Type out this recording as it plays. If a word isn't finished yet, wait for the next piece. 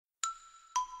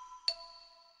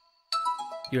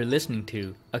You're listening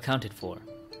to Accounted For,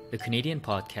 the Canadian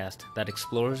podcast that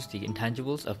explores the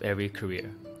intangibles of every career.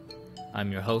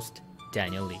 I'm your host,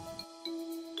 Daniel Lee.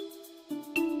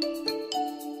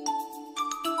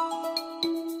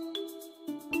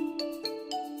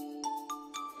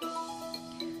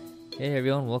 Hey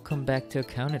everyone, welcome back to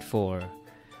Accounted For.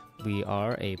 We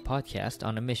are a podcast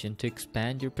on a mission to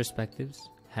expand your perspectives,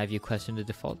 have you question the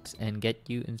defaults, and get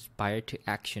you inspired to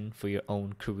action for your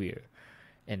own career.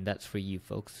 And that's for you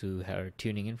folks who are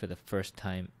tuning in for the first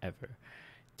time ever.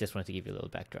 Just wanted to give you a little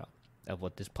backdrop of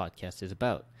what this podcast is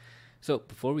about. So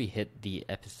before we hit the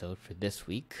episode for this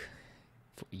week,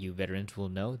 you veterans will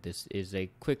know this is a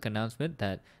quick announcement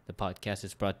that the podcast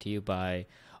is brought to you by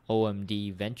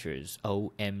OMD Ventures.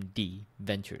 OMD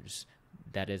Ventures.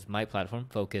 That is my platform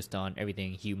focused on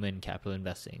everything human capital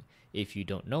investing. If you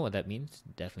don't know what that means,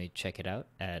 definitely check it out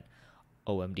at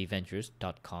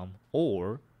omdventures.com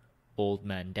or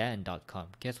oldmandan.com.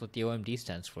 Guess what the OMD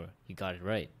stands for? You got it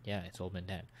right. Yeah, it's Old Man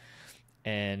Dan.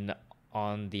 And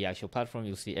on the actual platform,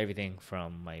 you'll see everything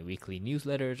from my weekly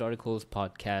newsletters, articles,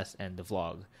 podcasts, and the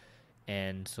vlog.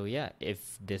 And so, yeah,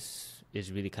 if this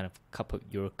is really kind of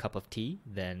your cup of tea,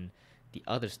 then the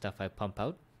other stuff I pump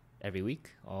out every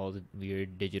week, all the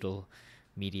weird digital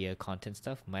media content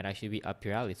stuff, might actually be up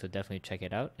your alley. So definitely check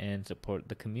it out and support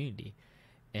the community.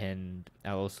 And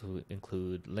I'll also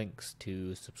include links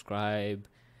to subscribe,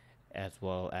 as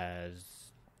well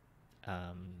as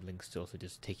links to also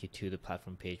just take you to the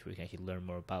platform page where you can actually learn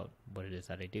more about what it is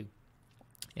that I do.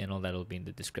 And all that will be in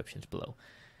the descriptions below.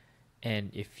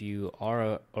 And if you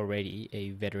are already a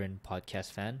veteran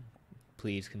podcast fan,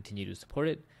 please continue to support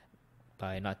it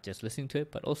by not just listening to it,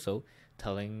 but also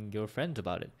telling your friends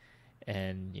about it.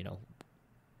 And, you know,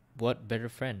 what better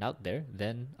friend out there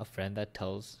than a friend that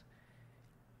tells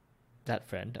that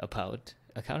friend about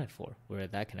Accounted For, where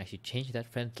that can actually change that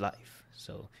friend's life.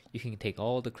 So you can take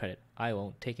all the credit. I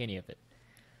won't take any of it.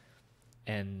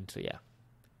 And so, yeah.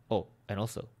 Oh, and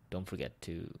also, don't forget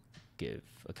to give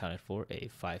Accounted For a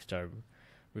 5-star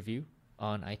review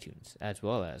on iTunes, as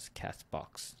well as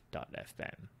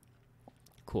castbox.fm.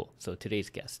 Cool. So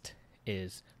today's guest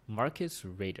is Marcus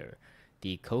Rader,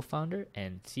 the co-founder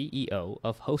and CEO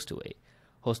of Hostaway.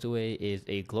 Hostaway is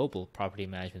a global property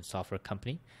management software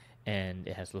company, and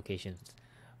it has locations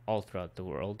all throughout the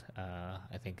world.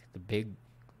 I think the big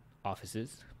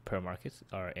offices per Marcus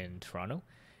are in Toronto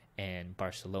and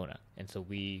Barcelona. And so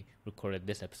we recorded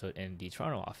this episode in the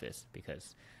Toronto office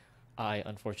because I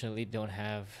unfortunately don't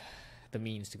have the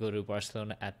means to go to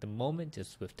Barcelona at the moment,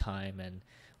 just with time and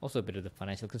also a bit of the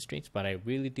financial constraints, but I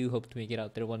really do hope to make it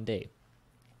out there one day.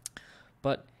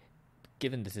 But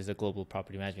given this is a global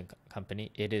property management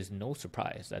company, it is no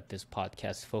surprise that this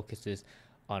podcast focuses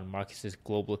on Marcus's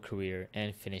global career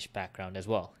and Finnish background as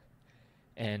well.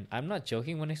 And I'm not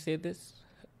joking when I say this,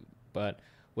 but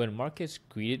when Marcus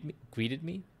greeted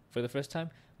me for the first time,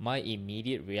 my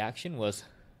immediate reaction was,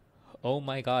 oh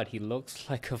my god, he looks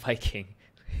like a Viking.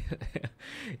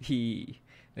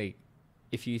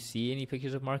 If you see any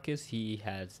pictures of Marcus, he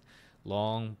has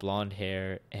long blonde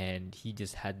hair and he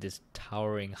just had this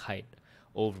towering height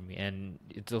over me. And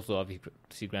it's also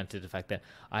obviously granted the fact that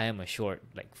I am a short,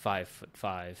 like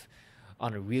 5'5",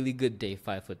 on a really good day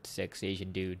 5'6"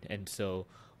 Asian dude. And so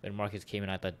when Marcus came in,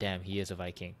 I thought, damn, he is a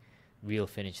Viking, real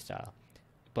Finnish style.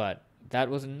 But that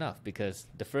wasn't enough, because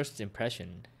the first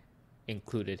impression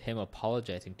included him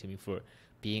apologizing to me for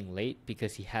being late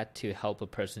because he had to help a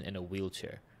person in a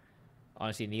wheelchair.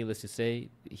 Honestly, needless to say,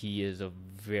 he is a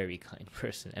very kind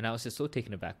person, and I was just so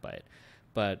taken aback by it.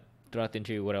 But throughout the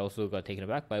interview, what I also got taken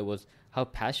aback by was how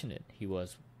passionate he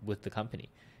was with the company.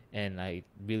 And I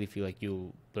really feel like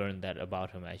you'll learn that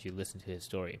about him as you listen to his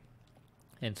story.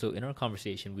 And so in our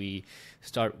conversation, we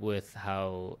start with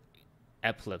how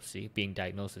being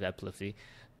diagnosed with epilepsy,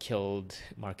 killed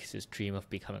Marcus's dream of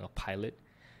becoming a pilot,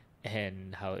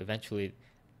 and how eventually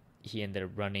he ended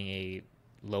up running a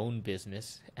loan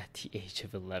business at the age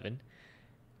of 11.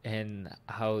 And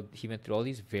how he went through all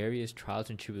these various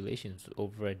trials and tribulations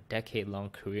over a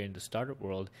decade-long career in the startup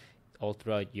world all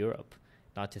throughout Europe,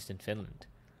 not just in Finland.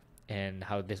 And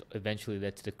how this eventually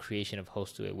led to the creation of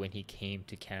Hostaway when he came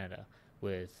to Canada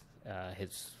with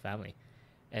his family.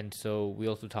 And so we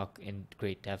also talk in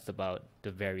great depth about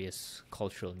the various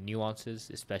cultural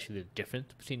nuances, especially the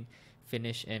difference between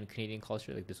Finnish and Canadian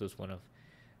culture. Like, this was one of,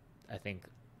 I think,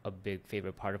 a big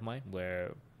favorite part of mine,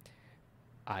 where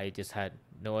I just had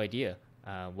no idea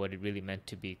what it really meant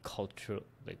to be cultural,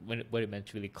 what it meant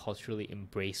to really culturally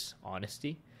embrace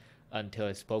honesty, until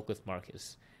I spoke with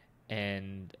Marcus.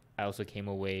 And I also came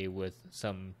away with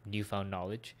some newfound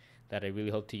knowledge that I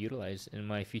really hope to utilize in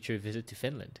my future visit to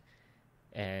Finland.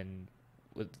 And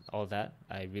with all that,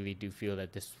 I really do feel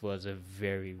that this was a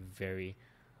very, very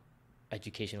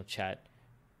educational chat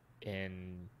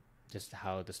in just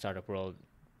how the startup world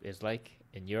is like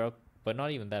in Europe, but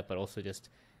not even that, but also just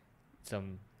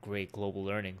some great global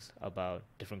learnings about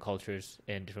different cultures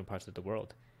in different parts of the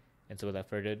world. And so without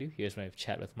further ado, here's my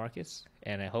chat with Marcus.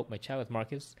 And I hope my chat with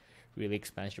Marcus really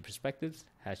expands your perspectives,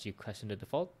 has you question the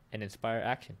default, and inspire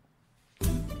action.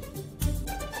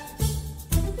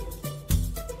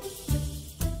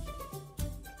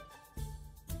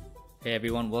 Hey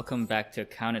everyone, welcome back to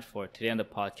Accounted For. Today on the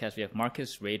podcast, we have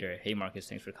Marcus Rader. Hey Marcus,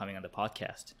 thanks for coming on the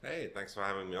podcast. Hey, thanks for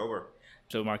having me over.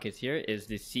 So Marcus here is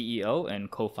the CEO and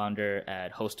co-founder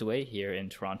at Hostaway here in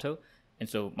Toronto. And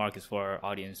so Marcus, for our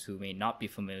audience who may not be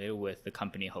familiar with the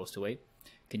company Hostaway,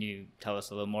 can you tell us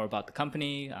a little more about the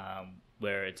company,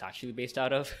 where it's actually based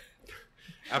out of?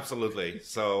 Absolutely.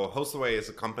 So Hostaway is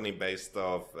a company based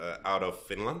out of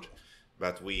Finland.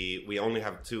 But we only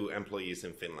have 2 employees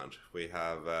in Finland. We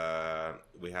have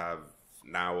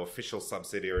now official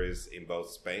subsidiaries in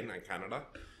both Spain and Canada.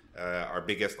 Our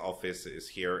biggest office is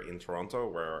here in Toronto,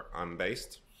 where I'm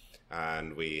based,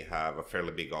 and we have a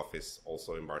fairly big office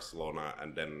also in Barcelona,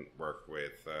 and then work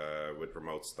with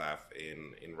remote staff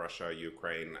in Russia,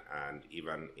 Ukraine, and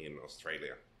even in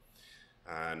Australia.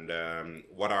 And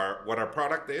what our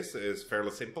product is fairly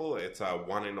simple. It's a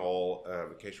one-in-all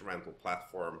vacation rental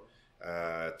platform.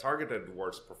 Targeted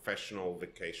towards professional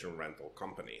vacation rental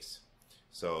companies.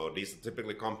 So these are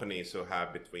typically companies who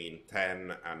have between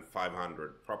 10 and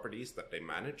 500 properties that they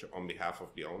manage on behalf of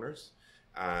the owners.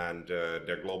 And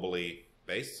they're globally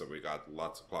based. So we got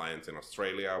lots of clients in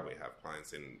Australia. We have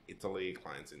clients in Italy,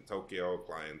 clients in Tokyo,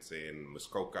 clients in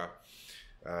Muskoka,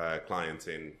 clients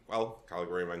in,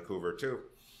 Calgary and Vancouver too.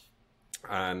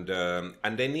 And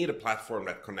they need a platform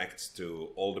that connects to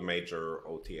all the major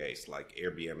OTAs like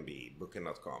Airbnb,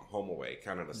 Booking.com, HomeAway,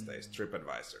 Canada Stays,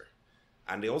 TripAdvisor.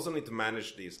 And they also need to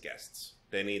manage these guests.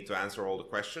 They need to answer all the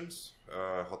questions.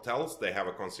 Hotels, they have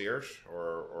a concierge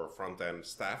or front-end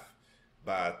staff.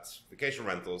 But vacation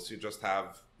rentals, you just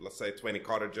have, let's say, 20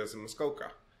 cottages in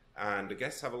Muskoka. And the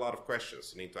guests have a lot of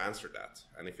questions. You need to answer that.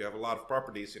 And if you have a lot of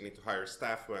properties, you need to hire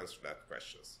staff who answer that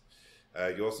questions.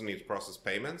 You also need to process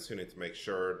payments. You need to make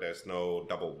sure there's no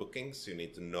double bookings. You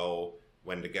need to know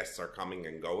when the guests are coming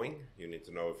and going. You need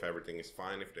to know if everything is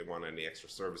fine, if they want any extra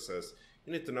services.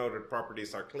 You need to know that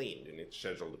properties are clean. You need to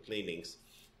schedule the cleanings.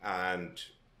 And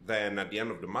then at the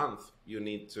end of the month, you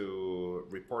need to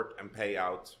report and pay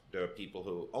out the people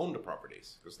who own the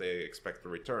properties because they expect a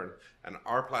return. And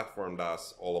our platform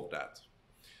does all of that.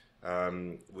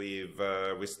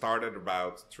 We started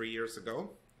about 3 years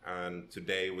ago. And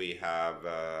today we have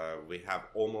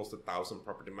almost 1,000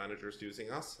 property managers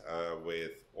using us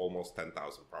with almost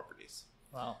 10,000 properties.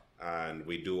 Wow! And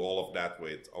we do all of that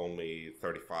with only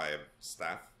 35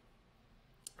 staff,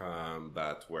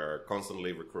 but we're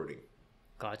constantly recruiting.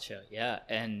 Gotcha. Yeah,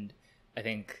 and I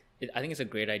think it's a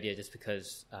great idea just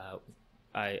because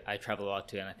I travel a lot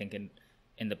too, and I think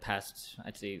in the past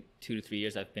I'd say 2 to 3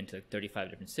 years I've been to 35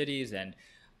 different cities, and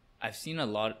I've seen a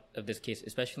lot of this case,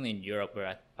 especially in Europe,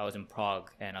 where I was in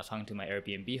Prague and I was talking to my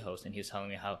Airbnb host, and he was telling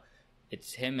me how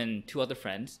it's him and 2 other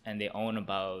friends, and they own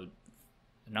about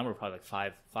a number of probably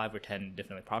like five or 10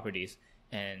 different properties,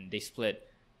 and they split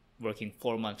working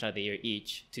 4 months out of the year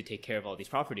each to take care of all these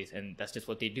properties, and that's just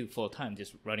what they do full time,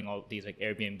 just running all these like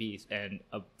Airbnbs. And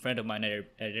a friend of mine at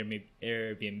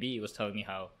Airbnb was telling me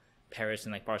how Paris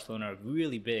and like Barcelona are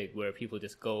really big, where people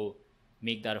just go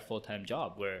make that a full-time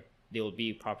job, where they will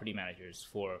be property managers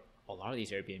for a lot of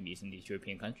these Airbnbs in these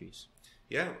European countries.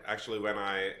 Yeah, actually, when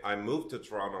I moved to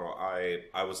Toronto,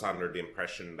 I was under the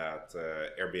impression that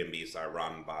Airbnbs are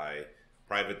run by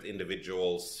private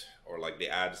individuals, or like the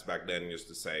ads back then used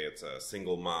to say, it's a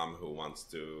single mom who wants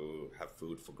to have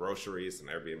food for groceries, and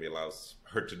Airbnb allows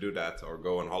her to do that or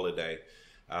go on holiday.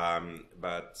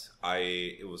 But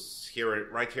it was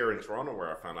right here in Toronto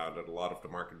where I found out that a lot of the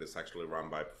market is actually run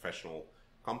by professional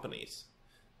companies.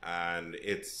 And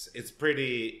it's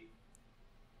pretty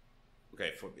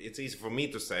okay. It's easy for me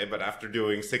to say, but after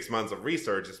doing 6 months of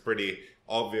research, it's pretty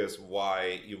obvious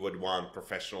why you would want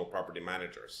professional property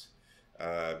managers.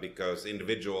 Because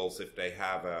individuals, if they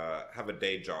have a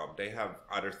day job, they have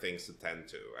other things to tend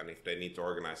to, and if they need to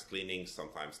organize cleanings,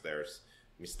 sometimes there's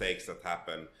mistakes that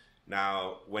happen.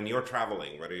 Now, when you're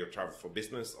traveling, whether you're traveling for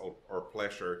business or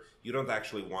pleasure, you don't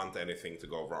actually want anything to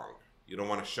go wrong. You don't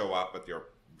want to show up at your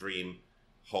dream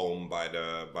home by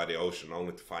the ocean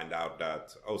only to find out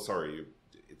that, oh, sorry,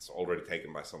 it's already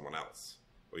taken by someone else.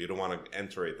 Or you don't want to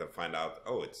enter it and find out,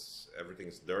 oh,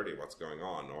 everything's dirty, what's going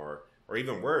on? Or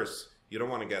even worse, you don't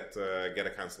want to get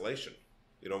a cancellation.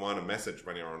 You don't want a message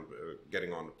when you're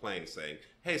getting on the plane saying,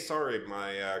 "Hey, sorry,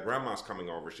 my grandma's coming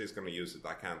over. She's going to use it.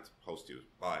 I can't host you.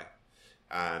 Bye."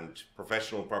 And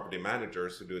professional property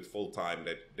managers who do it full time,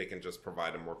 they can just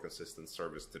provide a more consistent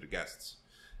service to the guests.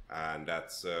 And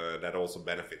that also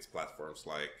benefits platforms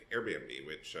like Airbnb,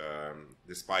 which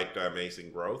despite the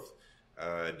amazing growth,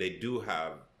 they do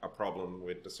have a problem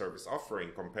with the service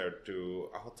offering compared to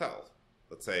a hotel.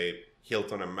 Let's say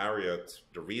Hilton and Marriott,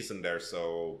 the reason they're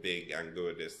so big and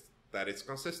good is that it's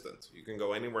consistent. You can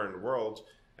go anywhere in the world,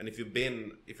 and if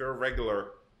you're a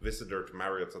regular visitor to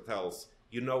Marriott hotels,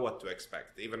 you know what to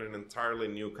expect, even in an entirely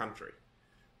new country.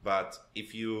 But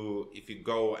if you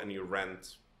go and you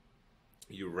rent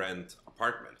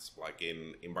apartments, like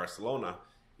in Barcelona,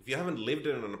 if you haven't lived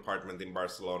in an apartment in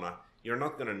Barcelona, you're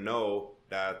not going to know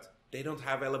that they don't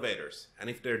have elevators. And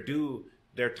if they do,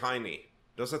 they're tiny.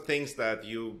 Those are things that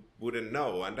you wouldn't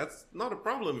know. And that's not a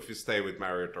problem if you stay with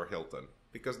Marriott or Hilton,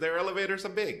 because their elevators are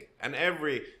big. And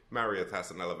every Marriott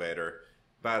has an elevator.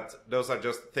 But those are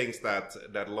just things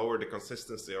that lower the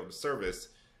consistency of the service.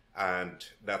 And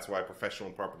that's why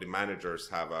professional property managers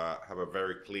have a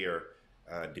very clear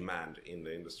demand in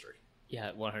the industry.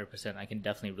 Yeah, 100%. I can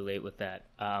definitely relate with that.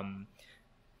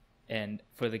 And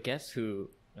for the guests who,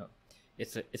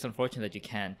 it's unfortunate that you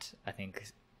can't, I think,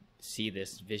 see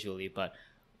this visually, but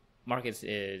Marcus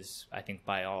is, I think,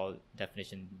 by all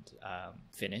definitions,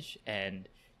 Finnish, and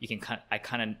I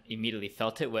kind of immediately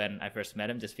felt it when I first met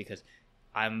him, just because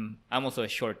I'm also a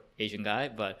short Asian guy,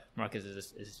 but Marcus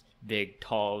is this big,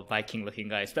 tall, Viking-looking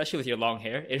guy. Especially with your long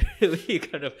hair, it really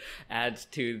kind of adds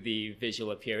to the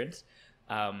visual appearance.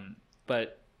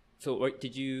 But so, were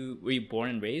you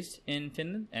born and raised in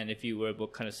Finland? And if you were,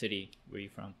 what kind of city were you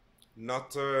from?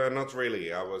 Not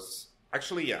really. I was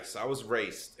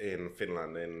raised in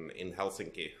Finland, in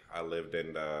Helsinki. I lived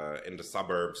in the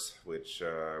suburbs, which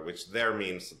there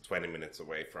means 20 minutes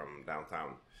away from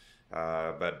downtown.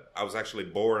 But I was actually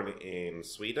born in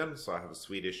Sweden, so I have a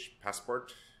Swedish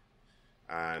passport.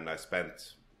 And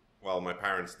my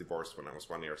parents divorced when I was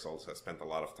 1 year old, so I spent a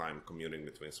lot of time commuting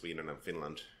between Sweden and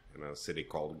Finland in a city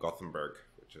called Gothenburg,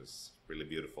 which is really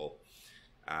beautiful.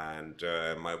 And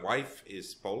my wife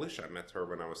is Polish. I met her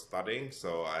when I was studying,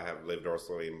 so I have lived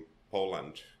also in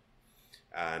Poland.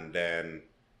 And then,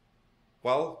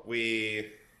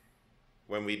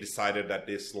 when we decided that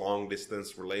this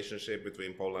long-distance relationship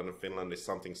between Poland and Finland is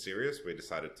something serious, we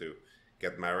decided to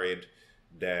get married.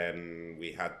 Then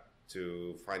we had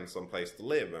to find some place to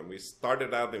live. And we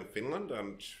started out in Finland,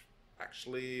 and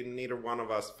actually neither one of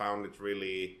us found it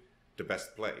really the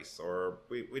best place. Or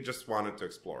we just wanted to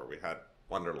explore. We had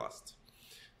wanderlust.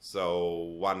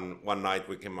 So one night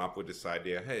we came up with this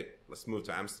idea, hey, let's move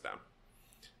to Amsterdam.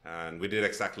 And we did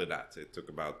exactly that. It took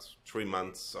about 3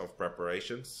 months of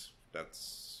preparations.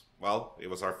 It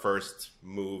was our first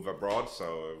move abroad,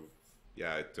 so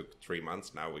yeah, it took 3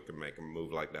 months. Now we can make a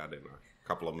move like that in a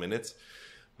couple of minutes.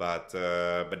 But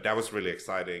that was really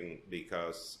exciting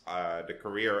because the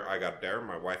career I got there,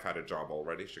 my wife had a job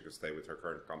already, she could stay with her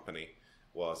current company,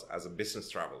 was as a business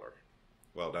traveler.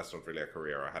 Well, that's not really a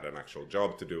career, I had an actual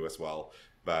job to do as well.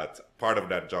 But part of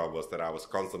that job was that I was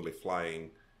constantly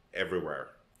flying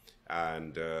everywhere.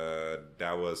 And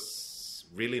that was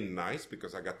really nice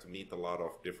because I got to meet a lot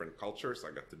of different cultures.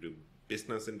 I got to do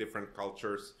business in different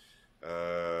cultures.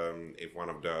 If one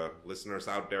of the listeners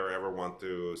out there ever want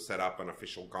to set up an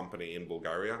official company in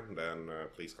Bulgaria, then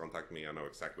please contact me. I know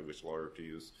exactly which lawyer to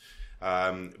use.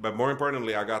 But more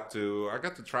importantly, I got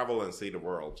to travel and see the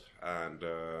world, and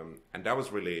that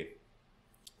was really,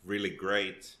 really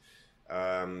great.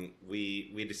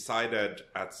 We decided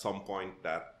at some point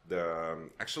that the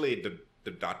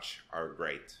Dutch are a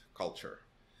great culture.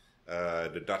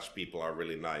 The Dutch people are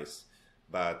really nice.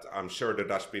 But I'm sure the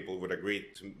Dutch people would agree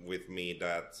with me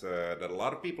that a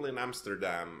lot of people in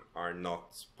Amsterdam are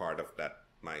not part of that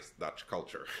nice Dutch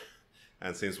culture.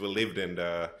 And since we lived in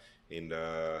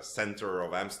the center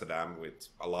of Amsterdam with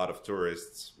a lot of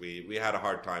tourists, we had a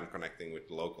hard time connecting with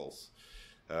the locals.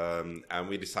 And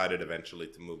we decided eventually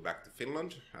to move back to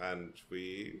Finland. And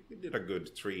we did a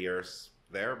good 3 years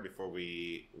there before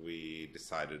we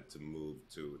decided to move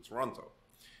to Toronto.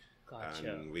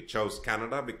 Gotcha. And we chose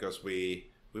Canada because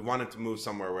we wanted to move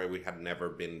somewhere where we had never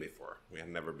been before. We had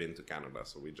never been to Canada,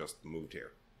 so we just moved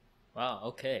here. Wow,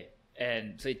 okay.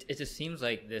 And so it just seems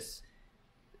like this,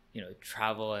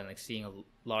 travel and like seeing a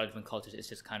lot of different cultures, it's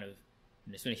just kind of,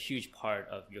 it's been a huge part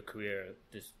of your career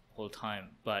this whole time.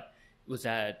 But was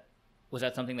that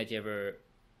something that you ever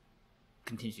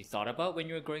continuously thought about when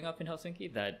you were growing up in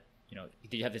Helsinki? That,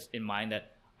 did you have this in mind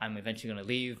that I'm eventually going to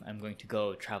leave, I'm going to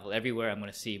go travel everywhere, I'm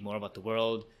going to see more about the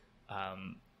world?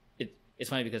 it's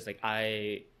funny because like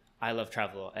I love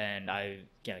travel, and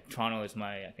like, Toronto is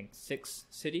my, I think, sixth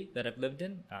city that I've lived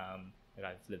in. Like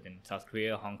I've lived in South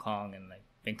Korea, Hong Kong, and like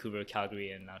Vancouver, Calgary,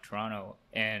 and now Toronto.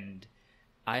 And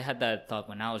I had that thought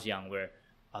when I was young, where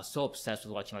I was so obsessed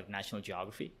with watching like National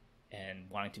Geography and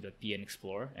wanting to like be an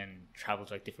explorer and travel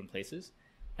to like different places.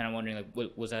 And I'm wondering,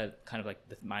 like, was that kind of like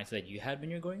the mindset that you had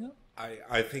when you were growing up?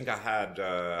 I think I had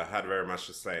very much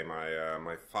the same.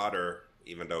 My father,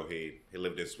 even though he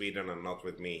lived in Sweden and not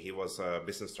with me, he was a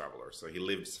business traveler. So he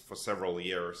lived for several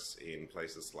years in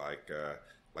places like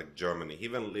Germany. He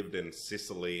even lived in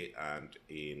Sicily and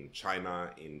in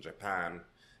China, in Japan,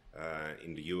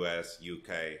 in the US,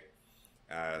 UK.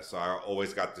 So I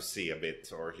always got to see a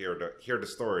bit or hear the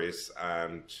stories,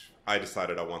 and I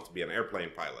decided I want to be an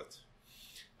airplane pilot.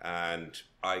 And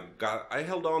I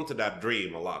held on to that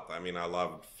dream a lot. I mean, I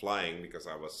loved flying because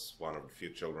I was one of the few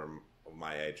children of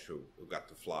my age who got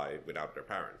to fly without their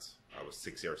parents. I was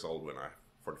 6 years old when I,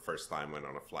 for the first time, went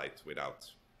on a flight without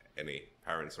any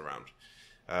parents around.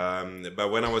 But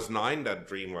when I was 9, that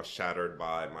dream was shattered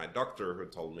by my doctor, who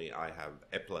told me I have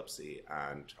epilepsy.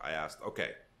 And I asked,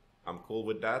 okay, I'm cool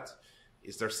with that.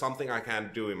 Is there something I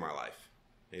can't do in my life?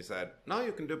 He said, no,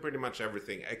 you can do pretty much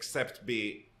everything except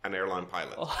be an airline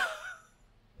pilot. Oh.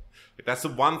 That's the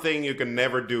one thing you can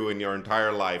never do in your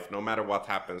entire life. No matter what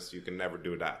happens, you can never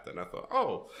do that. And I thought,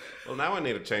 oh, well, now I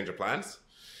need to change of plans.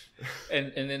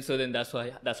 and then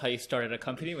that's how you started a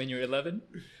company when you were 11?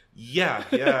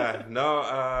 Yeah. No,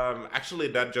 actually,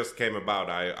 that just came about.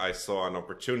 I saw an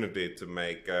opportunity to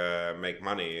make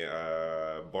money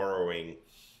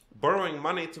borrowing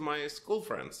money to my school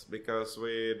friends, because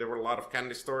there were a lot of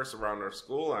candy stores around our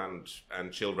school,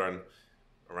 and children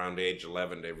around the age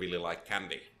 11, they really like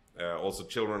candy. Also,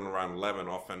 children around 11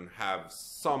 often have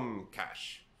some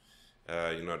cash.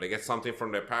 They get something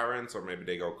from their parents, or maybe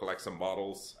they go collect some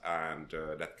bottles, and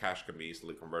that cash can be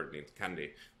easily converted into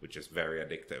candy, which is very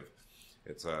addictive.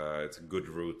 It's a good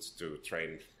route to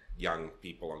train young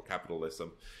people on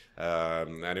capitalism,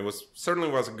 and it certainly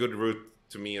was a good route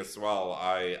to me as well.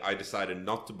 I decided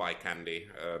not to buy candy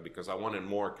because I wanted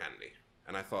more candy,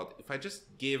 and I thought, if I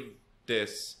just give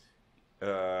this,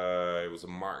 it was a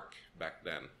mark back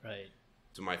then, right,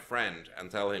 to my friend, and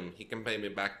tell him he can pay me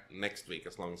back next week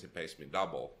as long as he pays me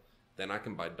double, then I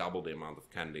can buy double the amount of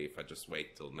candy if I just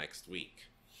wait till next week.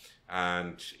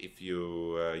 And if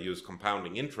you use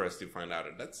compounding interest, you find out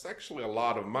that that's actually a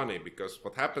lot of money, because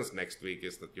what happens next week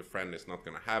is that your friend is not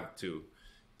going to have to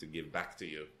give back to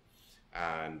you.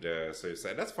 And so you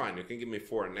say, that's fine, you can give me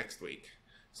 4 next week.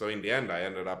 So in the end, I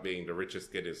ended up being the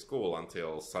richest kid in school,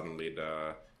 until suddenly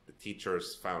the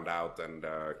teachers found out, and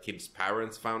kids'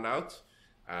 parents found out.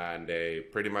 And they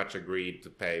pretty much agreed to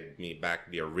pay me back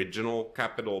the original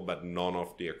capital, but none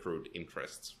of the accrued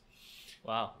interests.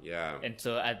 Wow. Yeah. And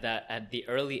so at the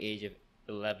early age of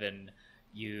 11,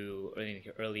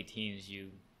 early teens,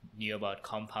 you knew about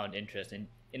compound interest, and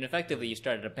effectively you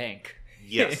started a bank.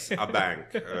 Yes, a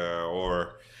bank,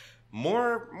 or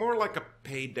more like a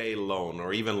payday loan,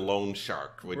 or even loan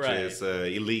shark, which right. is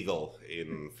illegal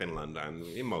in Finland and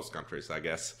in most countries, I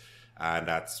guess. And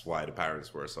that's why the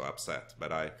parents were so upset.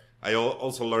 But I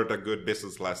also learned a good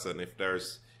business lesson. If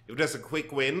there's a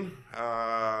quick win,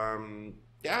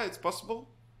 yeah, it's possible,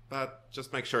 but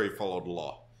just make sure you follow the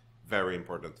law. Very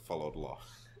important to follow the law.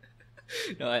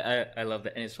 No, I love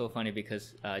that. And it's so funny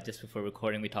because just before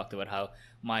recording, we talked about how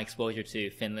my exposure to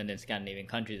Finland and Scandinavian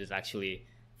countries is actually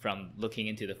from looking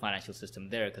into the financial system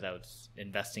there, because I was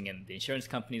investing in the insurance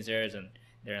companies there,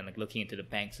 and like looking into the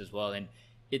banks as well. And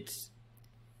it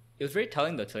was very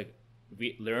telling, though, to like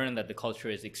learn that the culture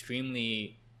is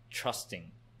extremely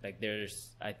trusting. Like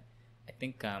I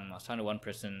think I was talking to one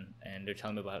person, and they're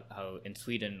telling me about how in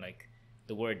Sweden, like,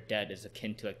 the word debt is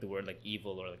akin to like the word like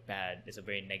evil or like bad. It's a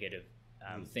very negative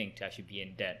thing to actually be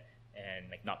in debt and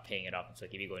like not paying it off. And so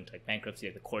like if you go into like bankruptcy,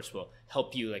 like the courts will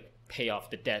help you like pay off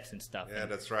the debts and stuff. Yeah,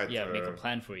 and, that's right. Yeah, make a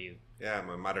plan for you. Yeah,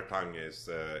 my mother tongue is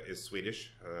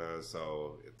Swedish,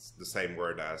 so it's the same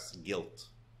word as guilt.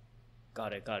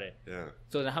 Got it. Yeah.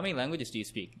 So then how many languages do you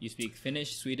speak? You speak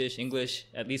Finnish, Swedish, English,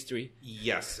 at least 3?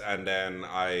 Yes, and then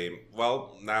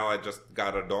now I just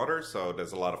got a daughter, so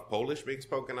there's a lot of Polish being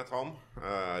spoken at home.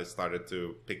 I started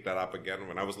to pick that up again.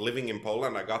 When I was living in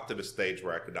Poland, I got to the stage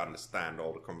where I could understand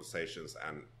all the conversations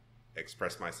and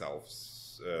express myself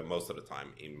most of the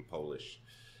time in Polish.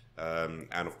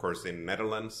 And of course in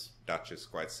Netherlands, Dutch is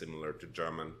quite similar to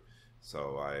German,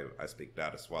 so I speak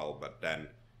that as well. But then,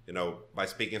 by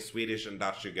speaking Swedish and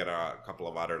Dutch, you get a couple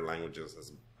of other languages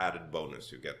as added bonus.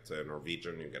 You get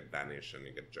Norwegian, you get Danish, and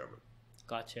you get German.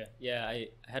 Gotcha. Yeah,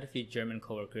 I had a few German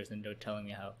coworkers, and they were telling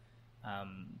me how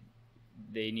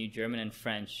they knew German and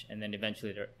French, and then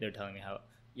eventually they're telling me how,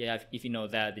 yeah, if you know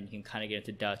that, then you can kind of get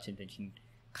into Dutch, and then you can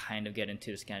kind of get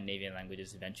into the Scandinavian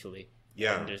languages eventually.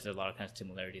 Yeah. And there's a lot of kind of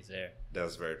similarities there.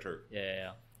 That's very true.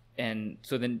 Yeah. And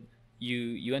so then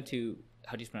you went to,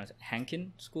 how do you pronounce it,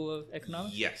 Hanken School of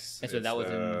Economics? Yes. And so that was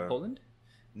in Poland?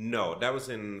 No, that was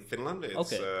in Finland.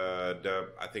 It's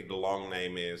Okay. I think the long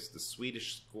name is the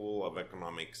Swedish School of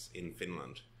Economics in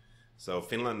Finland. So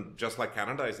Finland, just like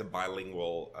Canada, is a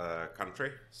bilingual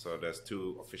country. So there's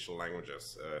two official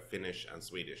languages, Finnish and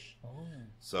Swedish. Oh.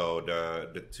 So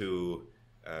the two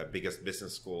biggest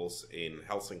business schools in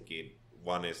Helsinki,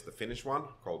 one is the Finnish one,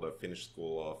 called the Finnish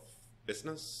School of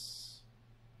Business.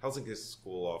 Helsinki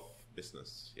School of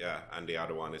Business, yeah. And the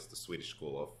other one is the Swedish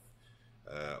School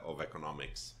of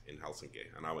Economics in Helsinki,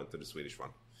 and I went to the Swedish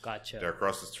one. Gotcha. They're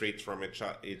across the street from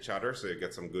each other, so you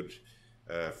get some good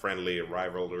friendly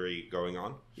rivalry going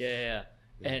on. Yeah.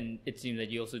 And it seems that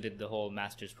you also did the whole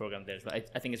master's program there. But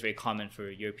I think it's very common for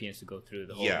Europeans to go through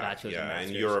the whole bachelor's and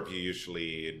master's. In Europe you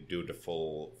usually do the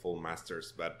full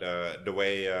master's, but the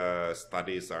way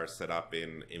studies are set up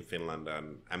in Finland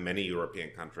and many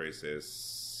European countries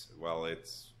is, well,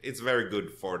 it's very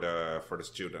good for the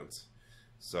students.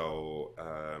 So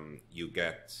you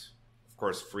get, of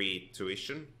course, free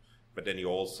tuition, but then you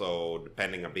also,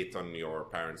 depending a bit on your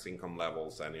parents' income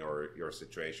levels and your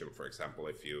situation, for example,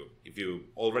 if you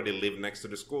already live next to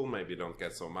the school, maybe you don't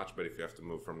get so much, but if you have to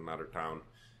move from another town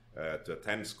to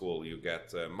attend school, you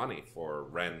get money for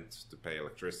rent, to pay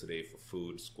electricity, for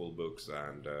food, school books,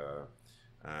 and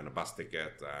a bus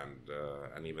ticket,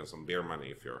 and even some beer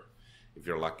money if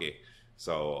you're lucky.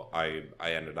 So I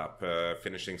ended up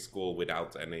finishing school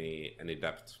without any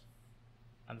debt.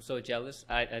 I'm so jealous.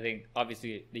 I think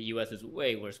obviously the US is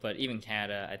way worse, but even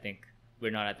Canada, I think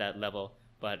we're not at that level.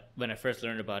 But when I first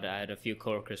learned about it, I had a few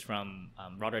coworkers from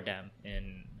Rotterdam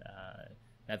in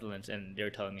Netherlands, and they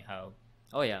were telling me how,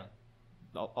 oh yeah,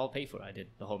 I'll pay for it. I did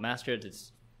the whole master's.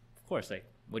 It's, of course, like,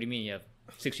 what do you mean you have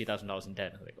 $60,000 in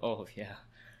debt? I'm like, oh yeah.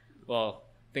 Well,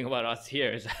 thing about us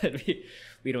here is that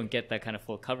we don't get that kind of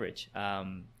full coverage.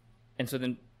 And so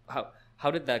then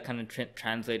how did that kind of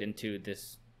translate into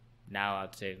this, now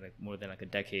I'd say like more than like a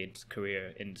decade's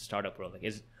career in the startup world? Like,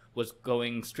 was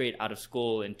going straight out of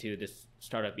school into this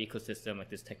startup ecosystem, like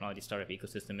this technology startup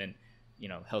ecosystem in,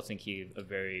 Helsinki, a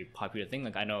very popular thing?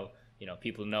 Like, I know,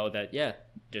 people know that, yeah,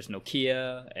 there's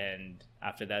Nokia, and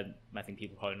after that, I think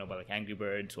people probably know about like Angry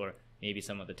Birds, or maybe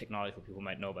some of the technological people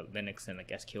might know about Linux and like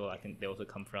SQL. I think they also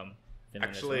come from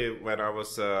Finland. Actually, when I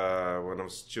was a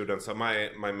student, so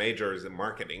my major is in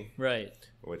marketing, right?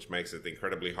 Which makes it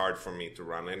incredibly hard for me to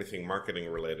run anything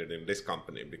marketing related in this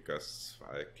company because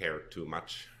I care too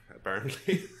much.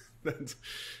 Apparently,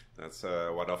 that's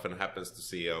what often happens to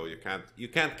CEO. You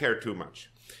can't care too much.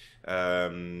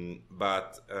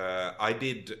 But I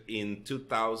did in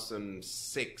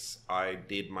 2006. I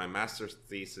did my master's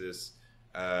thesis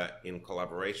in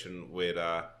collaboration with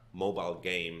a mobile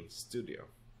game studio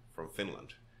from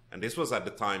Finland, and this was at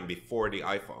the time before the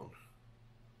iPhone.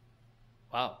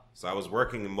 Wow. So I was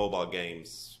working in mobile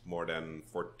games more than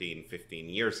 14, 15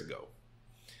 years ago,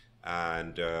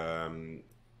 and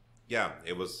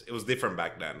it was different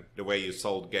back then. The way you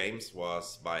sold games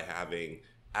was by having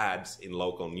ads in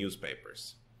local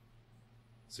newspapers.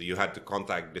 So you had to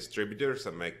contact distributors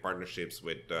and make partnerships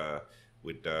with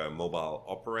mobile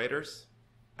operators,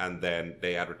 and then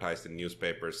they advertised in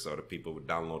newspapers so that people would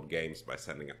download games by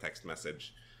sending a text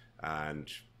message. And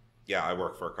I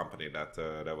worked for a company that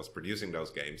was producing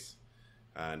those games,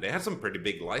 and they had some pretty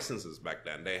big licenses back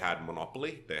then. They had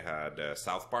Monopoly, they had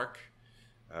South Park,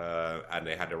 and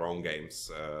they had their own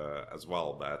games as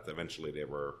well. But eventually they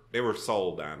were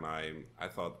sold, and I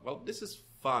thought, well, this is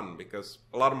fun, because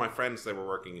a lot of my friends, they were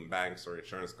working in banks or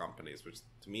insurance companies, which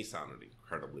to me sounded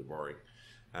incredibly boring.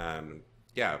 And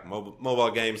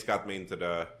mobile games got me into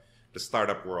the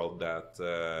startup world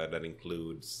that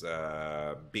includes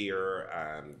beer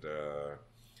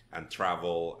and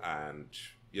travel, and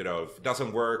if it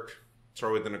doesn't work,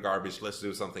 throw it in the garbage. Let's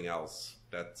do something else.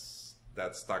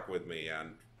 That stuck with me,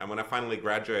 and when I finally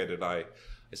graduated, I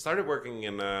started working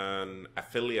in an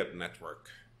affiliate network.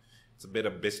 It's a bit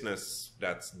of business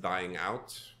that's dying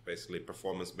out, basically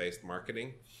performance-based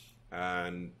marketing,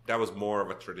 and that was more of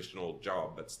a traditional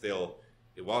job, but still.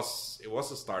 It was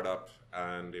a startup,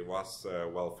 and it was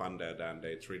well funded, and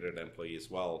they treated employees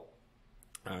well,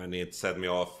 and it set me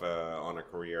off on a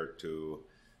career to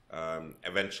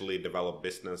eventually develop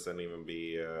business and even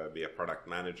be a product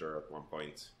manager at one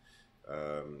point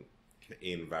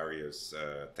in various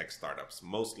tech startups,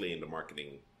 mostly in the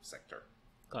marketing sector.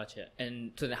 Gotcha.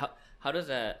 And so how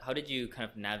did you kind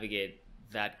of navigate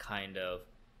that kind of,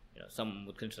 someone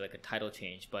would consider like a title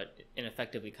change, but in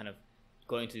effectively kind of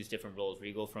going to these different roles where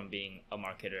you go from being a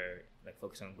marketer, like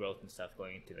focusing on growth and stuff,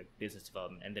 going into like business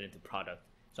development and then into product.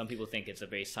 Some people think it's a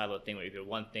very siloed thing where if you're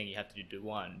one thing, you have to do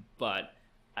one, but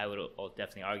I would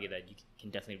definitely argue that you can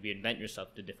definitely reinvent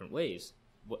yourself to different ways.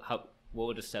 What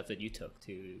were the steps that you took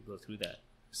to go through that?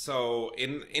 So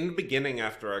in the beginning,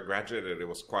 after I graduated, it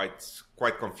was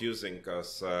quite confusing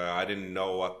because I didn't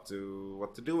know what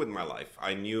to do with my life.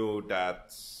 I knew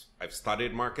that I've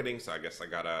studied marketing, so I guess I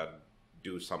gotta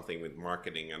do something with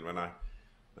marketing. And when I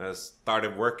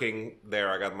started working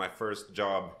there, I got my first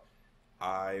job.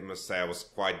 I must say I was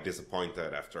quite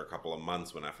disappointed after a couple of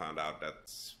months when I found out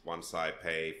that once I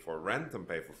pay for rent and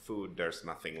pay for food, there's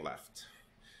nothing left.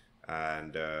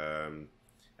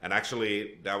 And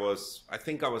actually, I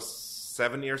think I was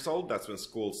 7 years old. That's when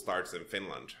school starts in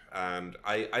Finland. And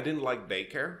I didn't like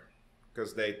daycare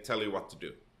because they tell you what to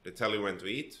do. They tell you when to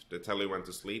eat. They tell you when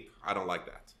to sleep. I don't like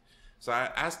that. So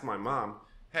I asked my mom,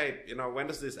 hey, when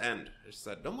does this end? She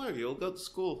said, don't worry, you'll go to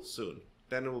school soon.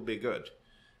 Then it will be good.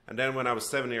 And then when I was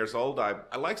 7 years old, I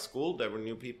liked school. There were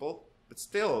new people. But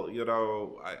still,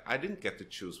 I didn't get to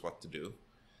choose what to do.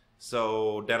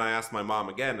 So then I asked my mom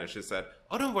again, and she said,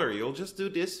 oh, don't worry, you'll just do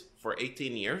this for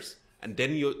 18 years, and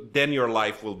then your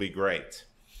life will be great.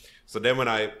 So then when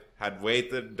I had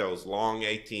waited those long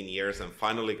 18 years and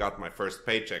finally got my first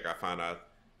paycheck, I found out,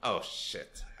 oh,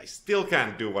 shit, I still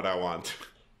can't do what I want.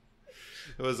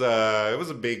 It was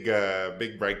a big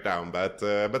breakdown,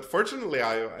 but fortunately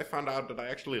I found out that I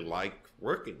actually like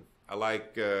working. I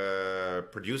like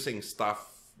producing stuff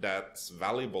that's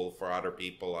valuable for other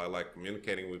people. I like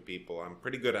communicating with people. I'm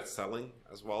pretty good at selling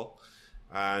as well,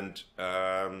 and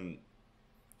that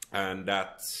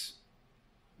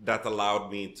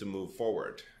allowed me to move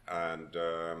forward. And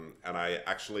I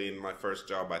actually, in my first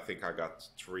job, I think I got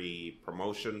 3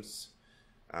 promotions,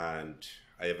 and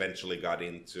I eventually got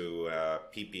into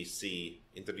PPC,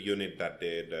 into the unit that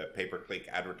did pay-per-click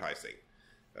advertising.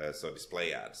 So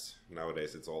display ads.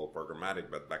 Nowadays it's all programmatic,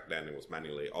 but back then it was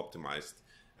manually optimized.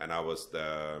 And I was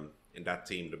in that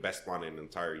team, the best one in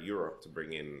entire Europe to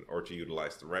bring in or to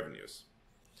utilize the revenues.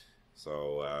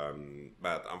 So,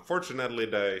 but unfortunately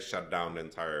they shut down the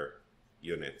entire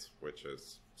unit, which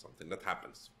is something that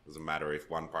happens. Doesn't matter if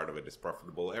one part of it is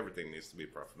profitable, everything needs to be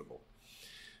profitable.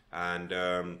 And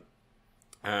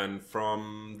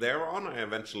from there on, I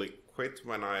eventually quit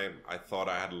when I thought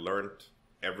I had learned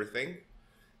everything.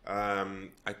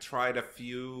 I tried a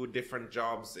few different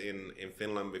jobs in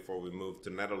Finland before we moved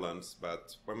to Netherlands,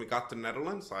 but when we got to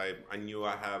Netherlands, I knew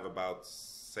I have about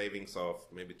savings of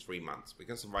maybe 3 months. We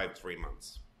can survive 3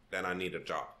 months. Then I need a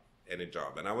job, any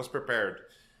job. And I was prepared.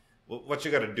 What you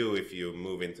got to do if you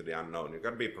move into the unknown? You got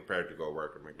to be prepared to go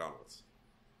work at McDonald's.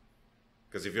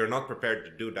 Because if you're not prepared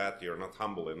to do that, you're not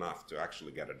humble enough to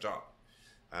actually get a job.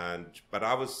 But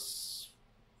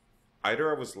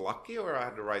either I was lucky or I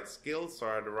had the right skills or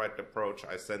I had the right approach.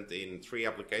 I sent in 3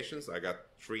 applications. I got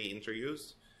 3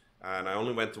 interviews, and I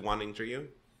only went to 1 interview,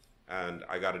 and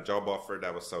I got a job offer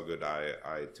that was so good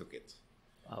I took it.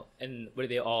 Wow. And were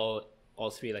they all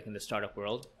 3 like in the startup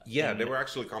world? Yeah, they were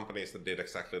actually companies that did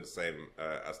exactly the same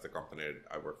as the company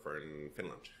I work for in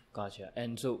Finland. Gotcha.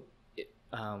 And so,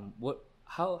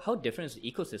 how different is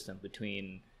the ecosystem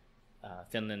between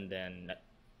Finland and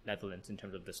Netherlands in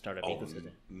terms of the startup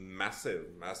ecosystem? Massive.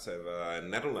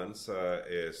 Netherlands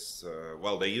is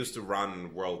they used to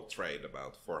run world trade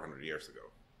about 400 years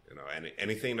ago.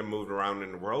 Anything that moved around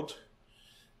in the world,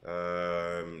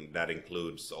 that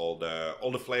includes all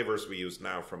the flavors we use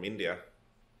now from India.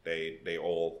 They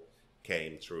all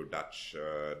came through Dutch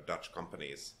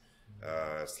companies.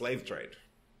 Slave trade,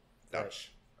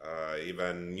 Dutch.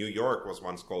 Even New York was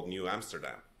once called New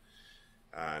Amsterdam,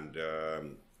 and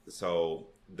so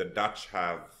the Dutch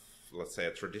have, let's say,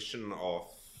 a tradition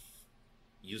of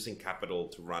using capital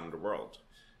to run the world,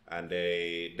 and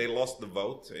they lost the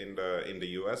vote in the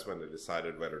US when they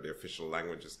decided whether the official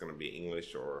language is going to be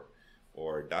English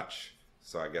or Dutch.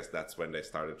 So I guess that's when they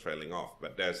started trailing off.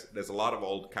 But there's a lot of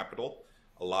old capital,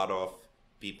 a lot of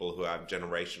people who have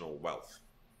generational wealth,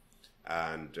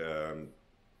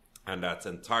 and that's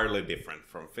entirely different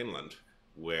from Finland,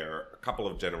 where a couple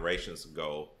of generations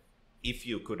ago, if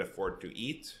you could afford to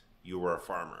eat, you were a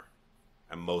farmer.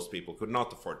 And most people could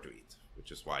not afford to eat,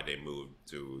 which is why they moved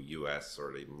to US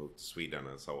or they moved to Sweden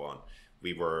and so on.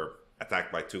 We were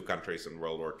attacked by 2 countries in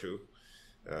World War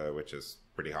II, which is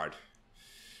pretty hard.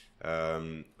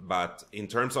 But in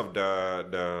terms of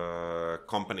the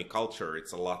company culture,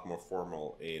 it's a lot more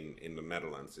formal in the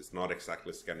Netherlands. It's not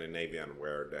exactly Scandinavian,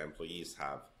 where the employees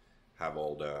have have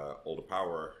all the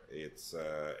power. It's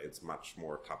much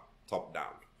more top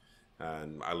down,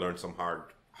 and I learned some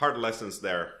hard lessons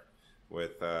there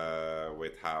with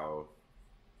how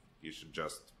you should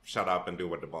just shut up and do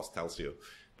what the boss tells you.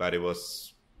 But it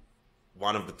was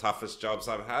one of the toughest jobs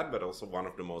I've had, but also one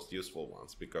of the most useful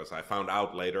ones, because I found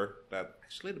out later that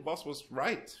actually the boss was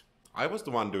right. I was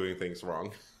the one doing things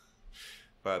wrong.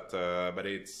 but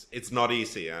it's not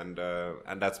easy, and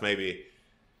that's maybe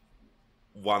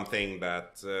one thing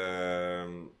that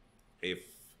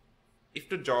if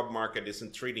the job market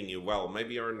isn't treating you well,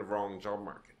 maybe you're in the wrong job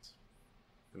market.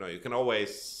 You can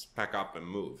always pack up and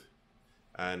move.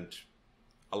 And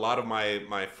a lot of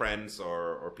my friends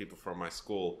or people from my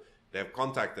school, they have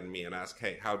contacted me and asked,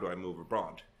 hey, how do I move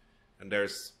abroad? And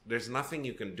there's nothing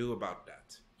you can do about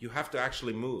that. You have to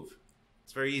actually move.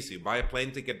 It's very easy. Buy a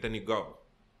plane ticket, then you go.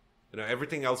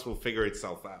 Everything else will figure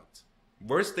itself out.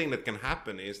 Worst thing that can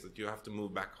happen is that you have to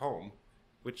move back home,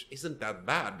 which isn't that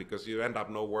bad because you end up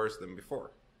no worse than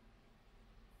before.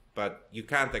 But you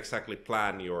can't exactly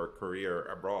plan your career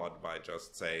abroad by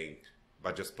just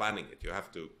planning it. You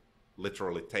have to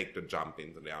literally take the jump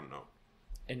into the unknown.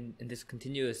 And this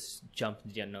continuous jump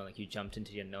into the unknown, like you jumped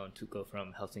into the unknown to go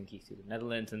from Helsinki to the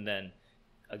Netherlands, and then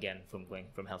again from going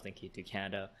from Helsinki to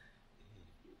Canada.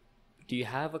 Do you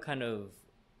have a kind of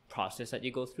process that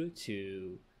you go through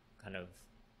to kind of,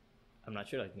 I'm not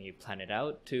sure, like when you plan it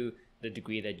out to the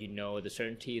degree that you know the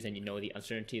certainties and you know the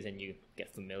uncertainties and you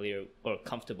get familiar or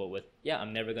comfortable with,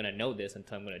 I'm never going to know this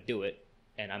until I'm going to do it,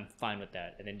 and I'm fine with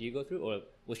that. And then do you go through, or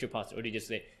what's your process? Or do you just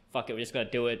say, fuck it, we're just going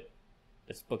to do it,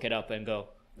 let's book it up and go?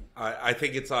 I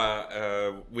think it's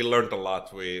we learned a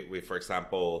lot. We for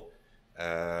example,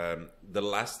 the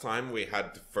last time we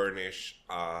had to furnish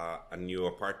a new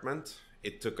apartment,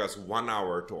 it took us 1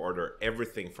 hour to order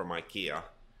everything from IKEA,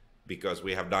 because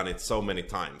we have done it so many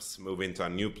times. Move into a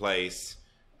new place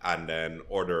and then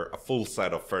order a full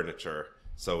set of furniture.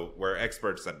 So we're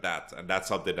experts at that. And that's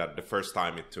something that the first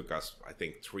time it took us, I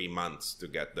think, 3 months to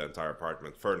get the entire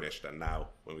apartment furnished. And now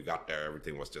when we got there,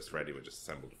 everything was just ready. We just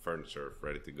assembled the furniture,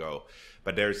 ready to go.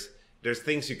 But there's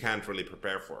things you can't really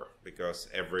prepare for, because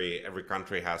every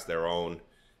country has their own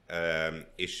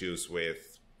issues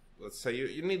with, let's say,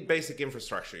 you need basic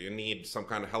infrastructure. You need some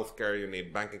kind of healthcare. You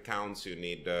need bank accounts. You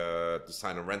need to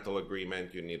sign a rental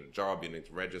agreement. You need a job. You need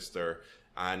to register.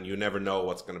 And you never know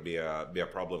what's going to be a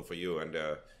problem for you. And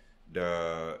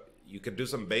you can do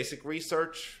some basic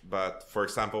research. But for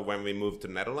example, when we moved to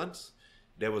Netherlands,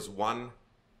 there was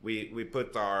we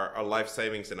put our life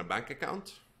savings in a bank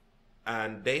account,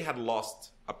 and they had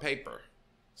lost a paper.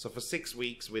 So for 6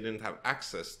 weeks, we didn't have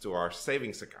access to our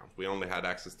savings account. We only had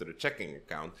access to the checking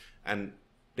account. And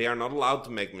they are not allowed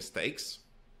to make mistakes.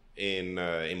 In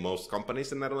most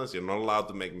companies in the Netherlands, you're not allowed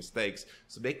to make mistakes.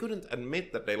 So they couldn't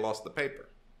admit that they lost the paper.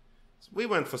 So we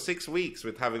went for 6 weeks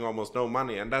with having almost no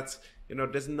money. And that's,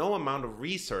 there's no amount of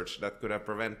research that could have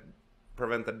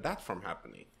prevented that from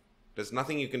happening. There's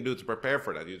nothing you can do to prepare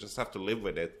for that. You just have to live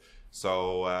with it.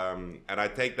 So, and I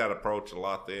take that approach a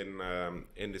lot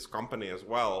in this company as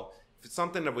well. If it's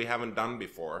something that we haven't done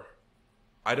before,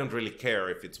 I don't really care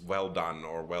if it's well done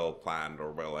or well planned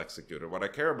or well executed. What I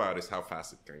care about is how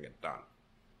fast it can get done.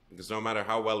 Because no matter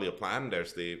how well you plan,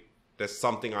 there's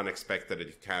something unexpected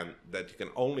that you can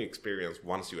only experience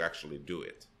once you actually do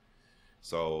it.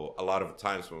 So a lot of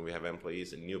times when we have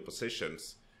employees in new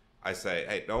positions, I say,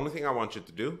 hey, the only thing I want you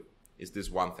to do is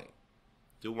this one thing.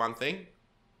 Do one thing,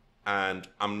 and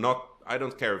I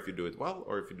don't care if you do it well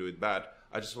or if you do it bad.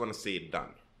 I just want to see it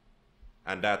done.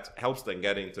 And that helps them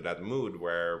get into that mood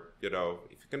where, if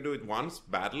you can do it once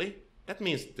badly, that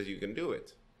means that you can do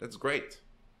it. That's great.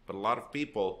 But a lot of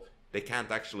people, they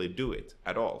can't actually do it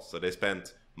at all. So they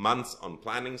spend months on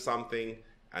planning something,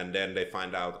 and then they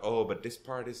find out, oh, but this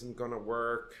part isn't going to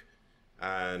work.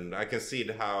 And I can see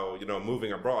how,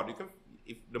 moving abroad,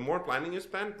 if the more planning you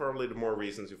spend, probably the more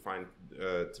reasons you find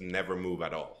to never move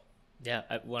at all. Yeah,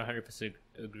 I 100%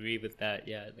 agree with that.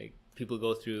 Yeah, like people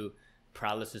go through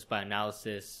paralysis by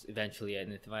analysis eventually,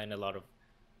 and they find a lot of,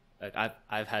 like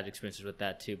I've had experiences with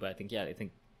that too. But I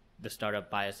think the startup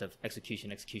bias of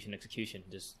execution,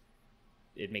 just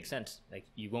it makes sense. Like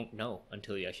you won't know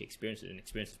until you actually experience it, and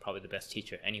experience is probably the best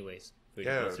teacher, anyways, for you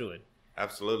to go through it.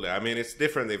 Absolutely. I mean, it's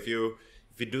different if you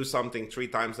do something 3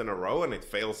 times in a row and it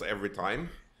fails every time.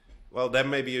 Well, then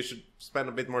maybe you should spend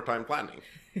a bit more time planning.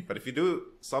 But if you do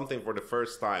something for the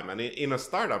first time, and in a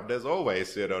startup, there's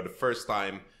always, the first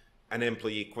time an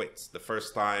employee quits, the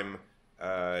first time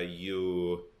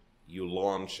you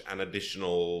launch an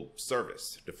additional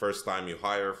service, the first time you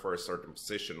hire for a certain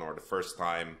position, or the first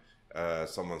time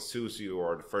someone sues you,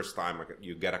 or the first time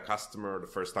you get a customer, the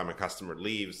first time a customer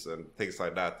leaves, and things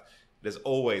like that. There's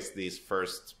always these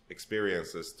first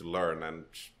experiences to learn, and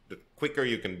the quicker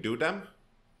you can do them,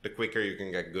 the quicker you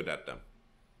can get good at them.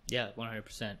 Yeah,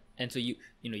 100%. And so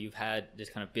you've had this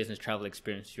kind of business travel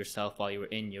experience yourself while you were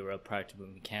in Europe prior to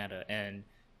moving to Canada, and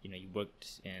you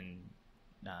worked in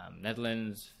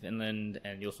Netherlands, Finland,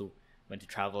 and you also went to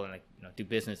travel and do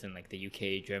business in the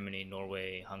UK, Germany,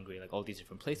 Norway, Hungary, all these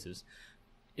different places.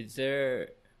 Is there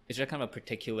kind of a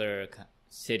particular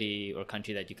city or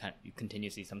country that you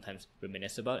continuously sometimes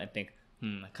reminisce about and think,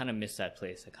 I kind of miss that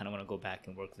place. I kind of want to go back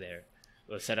and work there,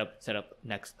 or set up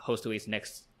Hostaway's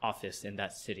next office in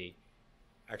that city?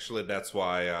 Actually, that's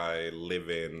why I live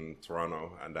in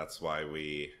Toronto, and that's why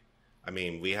we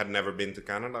had never been to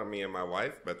Canada, me and my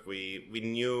wife, but we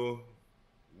knew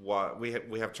what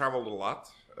we have traveled a lot.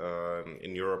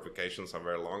 In Europe, vacations are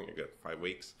very long. You get 5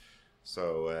 weeks,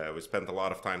 so we spent a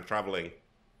lot of time traveling,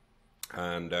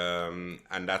 and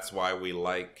that's why we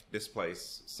like this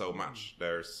place so much.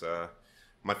 There's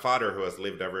my father, who has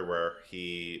lived everywhere.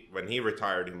 When he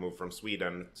retired, he moved from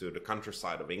Sweden to the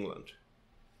countryside of England,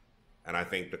 and I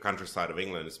think the countryside of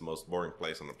England is the most boring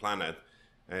place on the planet.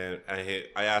 And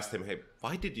I asked him, "Hey,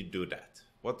 why did you do that?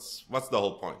 What's the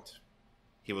whole point?"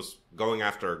 He was going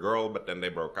after a girl, but then they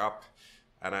broke up.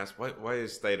 And I asked, "Why you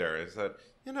stay there?" And he said,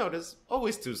 "There's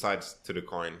always two sides to the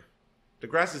coin. The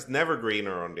grass is never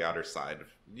greener on the other side.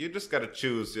 You just got to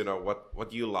choose,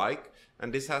 what you like.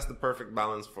 And this has the perfect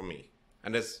balance for me.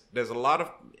 And there's a lot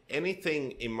of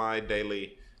anything in my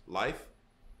daily life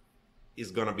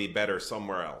is going to be better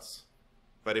somewhere else.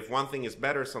 But if one thing is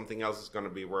better, something else is going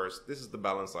to be worse. This is the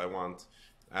balance I want."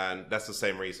 And that's the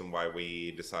same reason why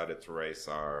we decided to raise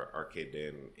our kid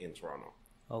in Toronto.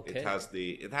 Okay.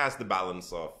 It has the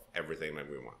balance of everything that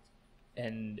we want.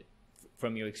 And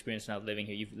from your experience now living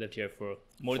here, you've lived here for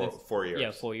more than 4 years.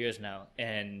 Yeah, 4 years now.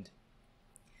 And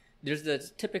there's the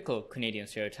typical Canadian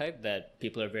stereotype that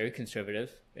people are very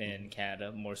conservative in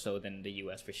Canada, more so than the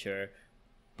US for sure.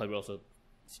 But we're also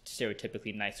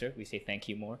stereotypically nicer. We say thank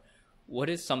you more. What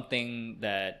is something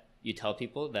that you tell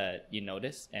people that you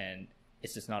notice and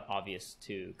it's just not obvious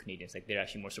to Canadians? They're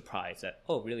actually more surprised that,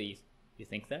 oh, really, you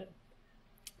think that?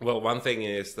 Well, one thing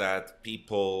is that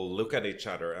people look at each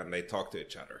other and they talk to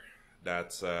each other.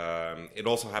 That's it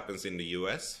also happens in the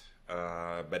US,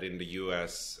 but in the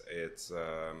US, it's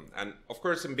and of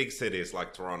course in big cities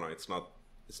like Toronto, it's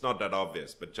not that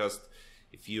obvious. But just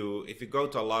if you go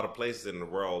to a lot of places in the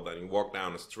world and you walk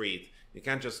down the street, you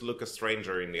can't just look a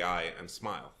stranger in the eye and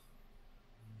smile.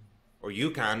 Or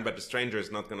you can, but the stranger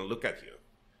is not going to look at you.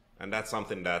 And that's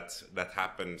something that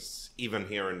happens even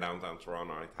here in downtown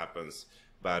Toronto. It happens,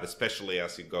 but especially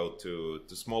as you go to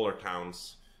smaller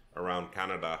towns around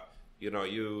Canada,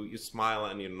 you smile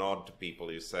and you nod to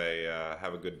people. You say,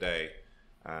 "Have a good day,"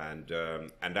 and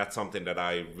that's something that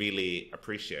I really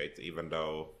appreciate. Even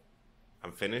though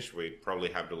I'm Finnish, we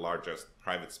probably have the largest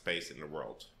private space in the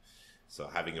world. So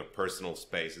having a personal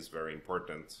space is very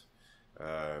important.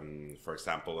 For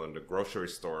example, in the grocery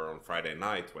store on Friday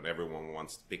night, when everyone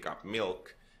wants to pick up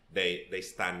milk, they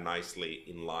stand nicely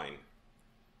in line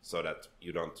so that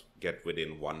you don't get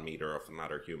within 1 meter of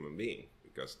another human being,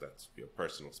 because that's your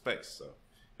personal space. So,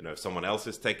 if someone else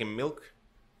is taking milk,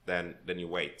 then you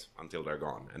wait until they're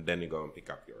gone, and then you go and pick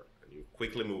up and you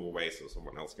quickly move away so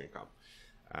someone else can come.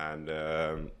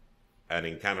 And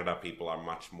in Canada, people are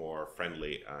much more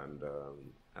friendly and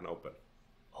open.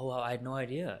 Oh, wow, I had no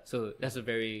idea. So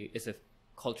it's a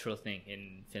cultural thing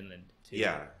in Finland to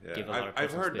give a lot of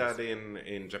I've heard space. that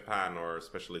in Japan, or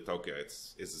especially Tokyo,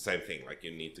 it's the same thing. Like,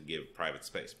 you need to give private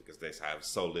space because they have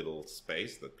so little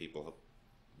space that people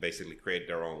basically create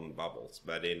their own bubbles.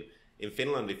 But in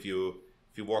Finland, if you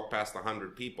walk past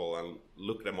 100 people and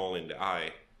look them all in the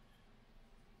eye,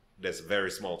 there's a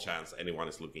very small chance anyone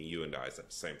is looking you in the eyes at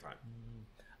the same time.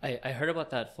 I heard about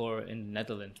that in the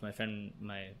Netherlands. My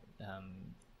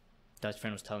Dutch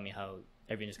friend was telling me how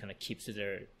everyone just kind of keeps to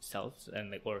themselves,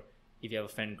 and or if you have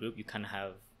a friend group, you kind of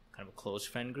have kind of a close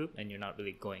friend group, and you're not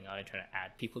really going out and trying to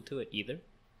add people to it either,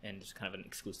 and it's kind of an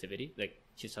exclusivity. Like,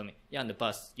 she's telling me, on the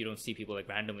bus you don't see people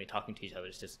randomly talking to each other.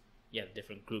 It's just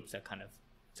different groups that kind of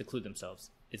seclude themselves.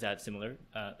 Is that similar?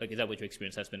 Is that what your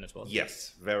experience has been as well?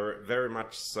 Yes, very, very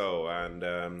much so. And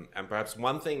perhaps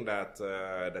one thing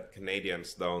that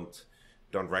Canadians don't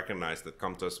recognize, that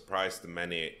come to a surprise to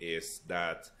many, is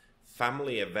that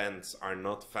family events are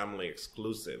not family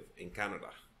exclusive in Canada.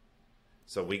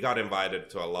 So we got invited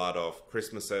to a lot of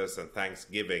Christmases and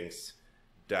Thanksgivings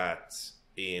that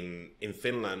in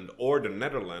Finland or the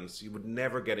Netherlands, you would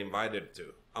never get invited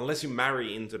to unless you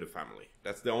marry into the family.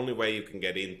 That's the only way you can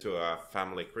get into a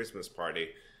family Christmas party,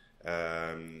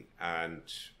 and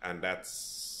that's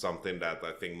something that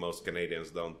I think most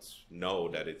Canadians don't know,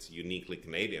 that it's uniquely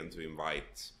Canadian to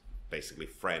invite basically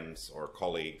friends or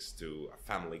colleagues to a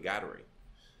family gathering,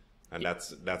 and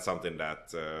that's something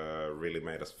that really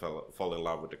made us fall in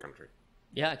love with the country.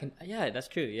 Yeah, that's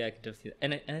true. Yeah, I can definitely,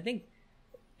 and I think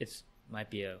it's might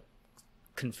be a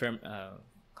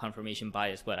confirmation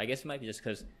bias, but I guess it might be just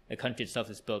because the country itself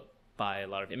is built by a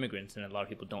lot of immigrants, and a lot of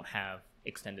people don't have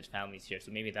extended families here.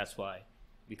 So maybe that's why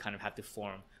we kind of have to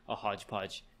form a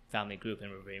hodgepodge family group,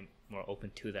 and we're very more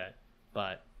open to that.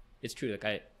 But it's true. Like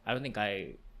I don't think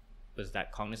I was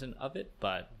that cognizant of it,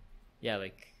 but yeah,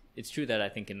 like it's true that I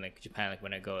think in like Japan, like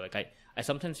when I go, like I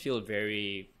sometimes feel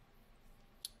very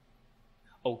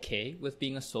okay with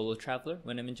being a solo traveler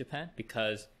when I'm in Japan,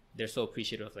 because they're so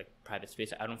appreciative of like private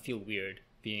space. I don't feel weird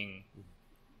being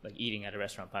like eating at a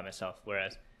restaurant by myself,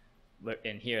 whereas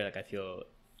in here, like I feel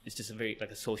it's just a very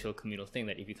like a social communal thing,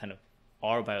 that if you kind of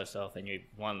are by yourself and you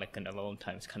want like an alone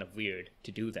time, it's kind of weird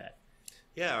to do that.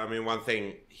 Yeah, I mean, one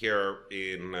thing here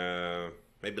in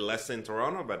maybe less in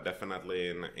Toronto, but definitely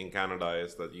in Canada,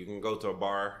 is that you can go to a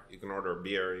bar, you can order a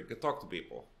beer, you can talk to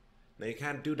people. Now you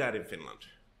can't do that in Finland.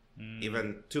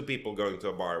 Even two people going to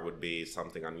a bar would be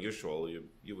something unusual.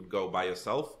 You would go by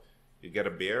yourself, you get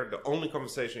a beer. The only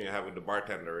conversation you have with the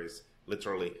bartender is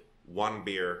literally one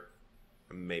beer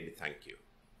and maybe thank you.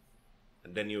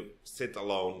 And then you sit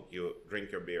alone, you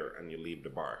drink your beer, and you leave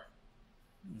the bar.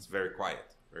 It's very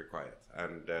quiet, very quiet.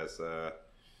 And there's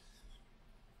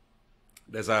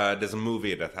a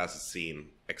movie that has a scene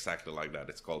exactly like that.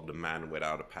 It's called The Man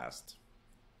Without a Past.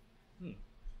 Yeah.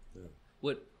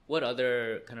 What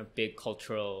other kind of big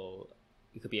cultural,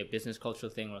 it could be a business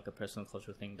cultural thing or like a personal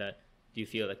cultural thing, that do you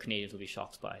feel that Canadians will be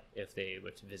shocked by if they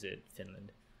were to visit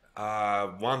Finland?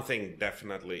 One thing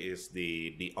definitely is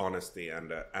the honesty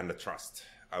and the trust.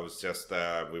 I was just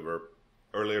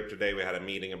earlier today we had a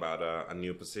meeting about a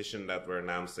new position that we're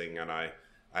announcing, and I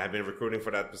have been recruiting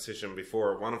for that position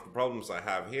before. One of the problems I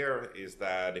have here is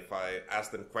that if I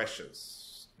ask them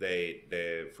questions,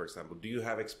 they for example, do you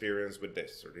have experience with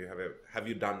this, or have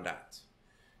you done that?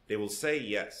 They will say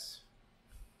yes,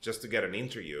 just to get an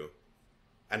interview,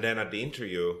 and then at the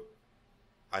interview,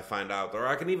 I find out, or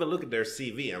I can even look at their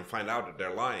CV and find out that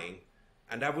they're lying,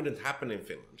 and that wouldn't happen in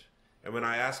Finland. And when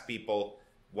I ask people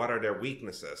what are their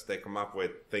weaknesses, they come up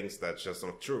with things that's just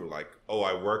not true, like, oh,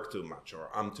 I work too much, or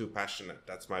I'm too passionate,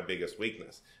 that's my biggest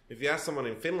weakness. If you ask someone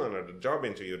in Finland at a job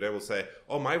interview, they will say,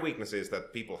 oh, my weakness is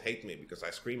that people hate me because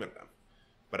I scream at them.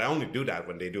 But I only do that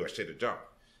when they do a shitty job.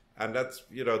 And that's,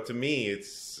 to me,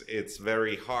 it's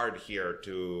very hard here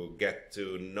to get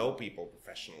to know people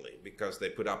professionally, because they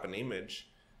put up an image.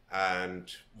 And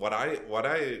what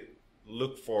I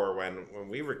look for when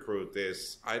we recruit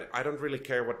is, I don't really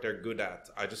care what they're good at.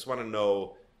 I just want to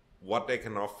know what they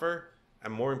can offer,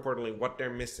 and more importantly, what they're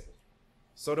missing,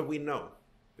 so that we know.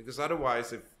 Because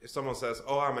otherwise, if someone says,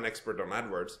 oh, I'm an expert on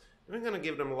AdWords, we're going to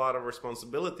give them a lot of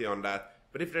responsibility on that.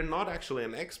 But if they're not actually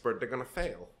an expert, they're going to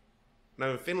fail. Now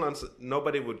in Finland,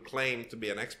 nobody would claim to be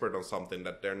an expert on something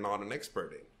that they're not an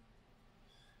expert in.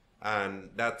 And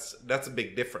that's a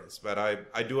big difference. But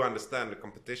I do understand the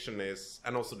competition is,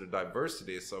 and also the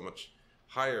diversity is so much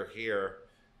higher here,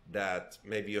 that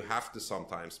maybe you have to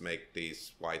sometimes make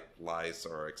these white lies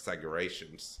or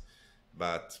exaggerations.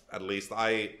 But at least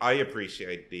I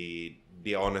appreciate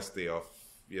the honesty of,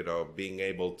 being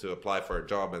able to apply for a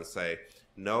job and say,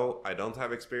 no, I don't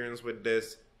have experience with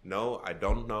this. No, I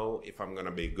don't know if I'm going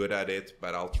to be good at it,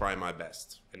 but I'll try my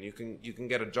best. And you can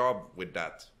get a job with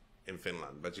that in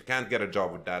Finland, but you can't get a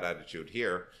job with that attitude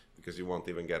here, because you won't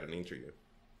even get an interview.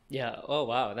 Yeah. Oh,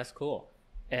 wow. That's cool.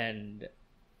 And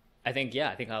I think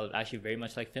I would actually very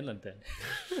much like Finland then.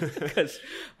 Because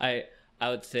I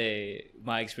would say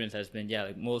my experience has been,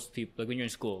 like most people, like when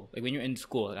you're in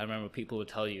school, I remember people would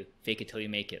tell you, fake it till you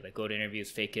make it. Like go to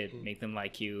interviews, fake it, make them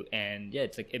like you. And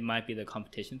it's like, it might be the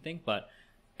competition thing,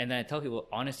 and then I tell people,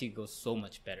 honesty goes so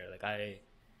much better. Like I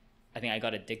think I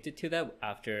got addicted to that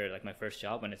after like my first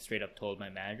job, when I straight up told my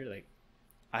manager, like,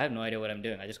 I have no idea what I'm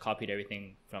doing. I just copied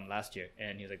everything from last year.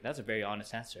 And he was like, that's a very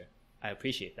honest answer. I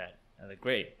appreciate that. I was like,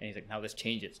 great. And he's like, now let's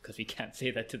change it, because we can't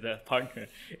say that to the partner.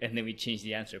 And then we changed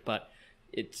the answer. But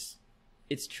it's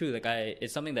true. Like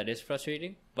it's something that is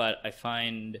frustrating, but I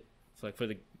find for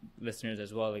the listeners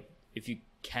as well, like if you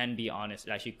can be honest,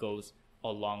 it actually goes a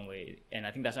long way. And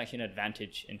I think that's actually an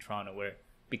advantage in Toronto,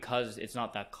 because it's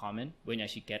not that common, when you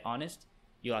actually get honest,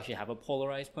 you'll actually have a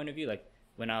polarized point of view. Like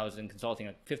when I was in consulting,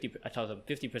 like I told them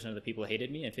 50% of the people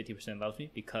hated me and 50% loved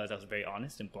me because I was very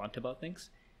honest and blunt about things.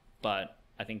 But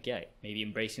I think, yeah, maybe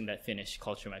embracing that Finnish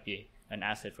culture might be an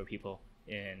asset for people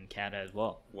in Canada as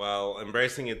well. Well,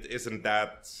 embracing it isn't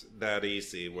that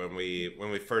easy. When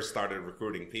we first started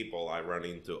recruiting people, I run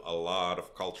into a lot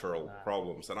of cultural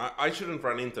problems, and I shouldn't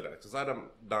run into that because I've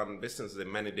done businesses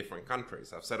in many different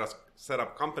countries. I've set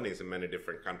up companies in many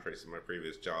different countries in my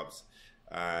previous jobs,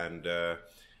 and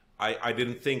I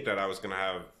didn't think that I was going to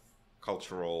have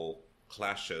cultural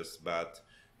clashes, but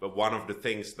one of the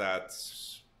things that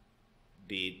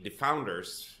the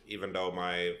founders, even though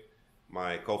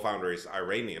my co-founder is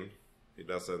Iranian. He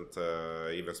doesn't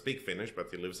even speak Finnish, but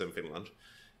he lives in Finland.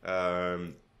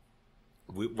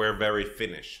 We're very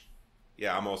Finnish.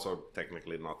 Yeah, I'm also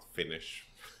technically not Finnish,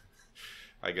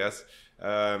 I guess.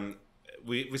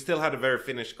 We still had a very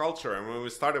Finnish culture. And when we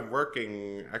started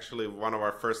working, actually one of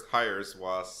our first hires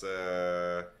was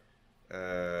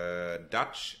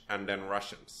Dutch and then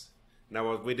Russians. Now,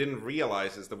 what we didn't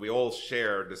realize is that we all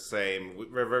share the same...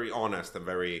 We're very honest and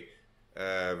very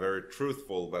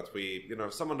truthful, but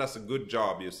if someone does a good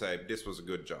job, you say this was a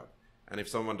good job, and if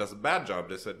someone does a bad job,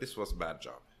 they say this was a bad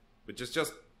job, which is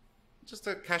just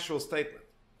a casual statement,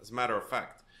 as a matter of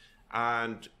fact.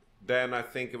 And then I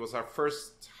think it was our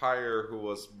first hire who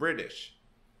was British,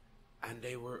 and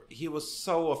he was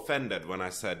so offended when I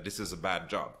said this is a bad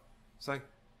job. It's like,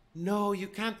 no, you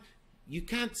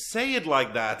can't say it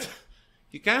like that.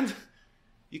 You can't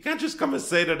just come and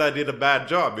say that I did a bad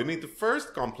job. You need to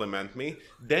first compliment me,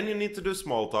 then you need to do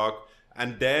small talk,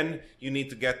 and then you need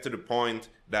to get to the point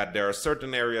that there are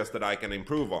certain areas that I can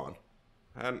improve on.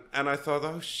 And I thought,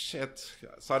 oh shit.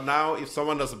 So now if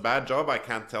someone does a bad job, I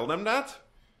can't tell them that?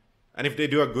 And if they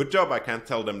do a good job, I can't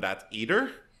tell them that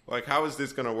either? Like, how is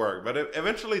this going to work? But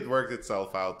eventually it worked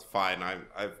itself out fine.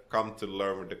 I've come to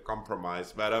learn with the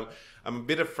compromise. But I'm a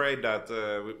bit afraid that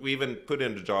we even put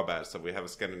in the job ads that we have a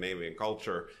Scandinavian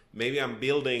culture. Maybe I'm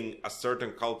building a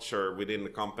certain culture within the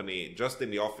company, just in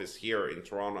the office here in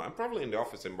Toronto, and probably in the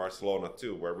office in Barcelona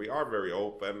too, where we are very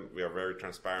open, we are very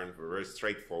transparent, we're very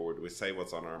straightforward, we say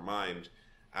what's on our mind,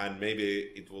 and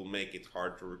maybe it will make it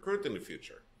hard to recruit in the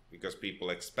future because people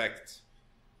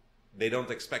they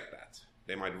don't expect that.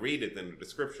 They might read it in the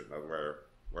description that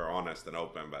we're honest and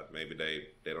open, but maybe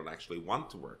they don't actually want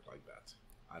to work like that.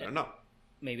 I don't know.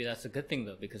 Maybe that's a good thing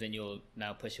though, because then you'll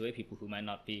now push away people who might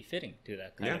not be fitting to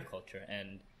that kind of culture.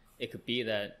 And it could be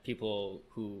that people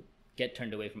who get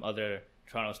turned away from other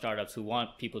Toronto startups who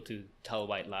want people to tell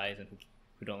white lies and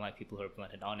who don't like people who are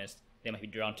blunt and honest, they might be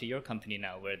drawn to your company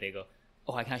now where they go,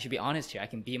 oh, I can actually be honest here. I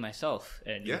can be myself.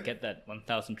 And you get that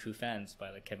 1,000 true fans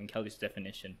by like Kevin Kelly's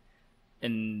definition.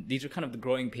 And these are kind of the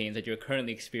growing pains that you're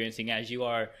currently experiencing as you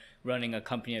are running a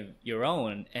company of your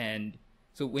own. And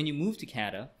so when you moved to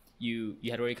Canada, you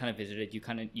had already kind of visited,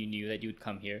 you knew that you would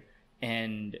come here,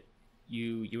 and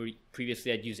you were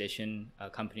previously at Musician, a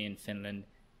company in Finland,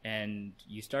 and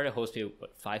you started Hostaway,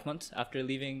 5 months after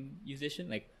leaving Musician?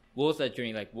 Like, what was that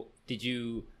journey like? Did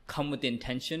you come with the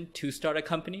intention to start a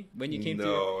company when you came to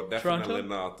Toronto? No, definitely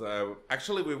not.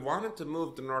 Actually, we wanted to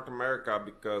move to North America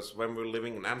because when we were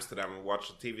living in Amsterdam, we watched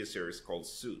a TV series called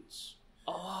Suits.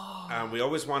 Oh. And we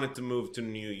always wanted to move to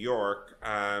New York.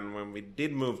 And when we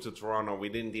did move to Toronto, we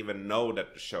didn't even know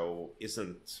that the show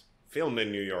isn't filmed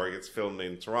in New York. It's filmed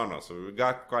in Toronto. So we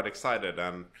got quite excited.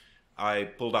 And I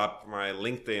pulled up my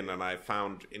LinkedIn and I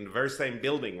found in the very same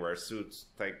building where Suits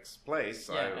takes place,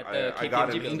 I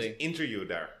got an interview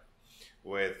there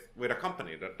with a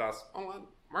company that does online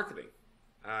marketing.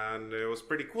 And it was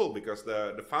pretty cool because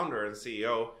the founder and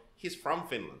CEO, he's from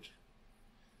Finland.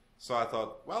 So I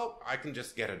thought, well, I can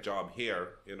just get a job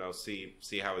here,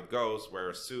 see how it goes, wear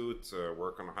a suit,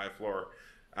 work on a high floor.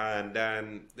 And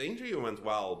then the interview went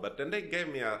well, but then they gave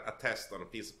me a test on a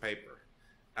piece of paper.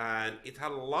 And it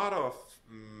had a lot of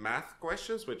math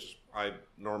questions, which I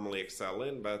normally excel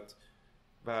in, but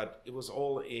it was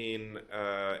all in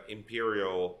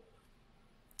imperial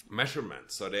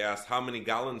measurements. So they asked how many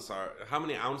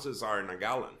ounces are in a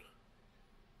gallon.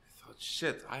 I thought,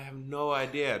 shit, I have no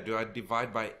idea. Do I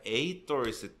divide by 8 or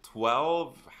is it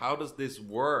 12? How does this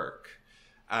work?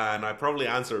 And I probably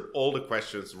answered all the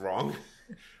questions wrong.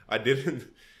 I didn't,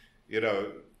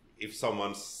 if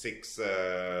someone's 6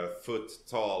 foot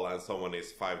tall and someone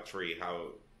is 5'3",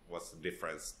 what's the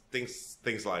difference?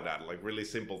 Things like that, like really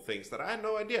simple things that I had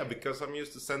no idea because I'm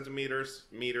used to centimeters,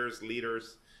 meters,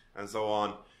 liters, and so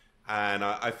on. And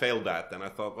I failed that, and I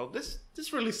thought, well, this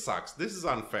really sucks. This is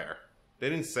unfair. They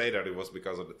didn't say that it was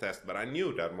because of the test, but I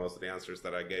knew that most of the answers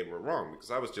that I gave were wrong because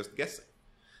I was just guessing.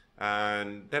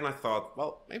 And then I thought,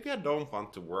 well, maybe I don't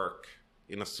want to work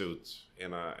in a suit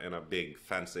in a big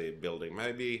fancy building.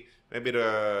 Maybe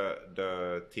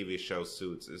the TV show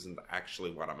Suits isn't actually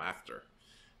what I'm after,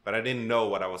 but I didn't know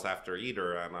what I was after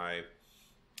either, and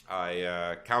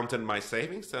I counted my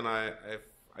savings, and I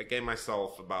gave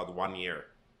myself about 1 year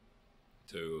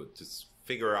to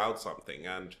figure out something,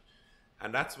 and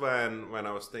that's when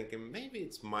I was thinking maybe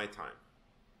it's my time.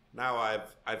 Now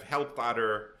I've helped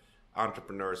other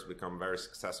entrepreneurs become very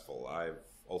successful. I've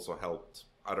also helped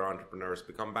other entrepreneurs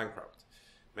become bankrupt.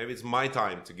 Maybe it's my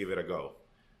time to give it a go.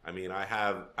 I mean, I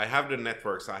have the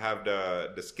networks, I have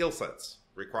the skill sets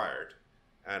required,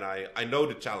 and I know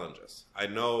the challenges. I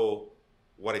know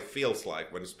what it feels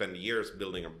like when you spend years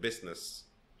building a business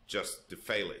just to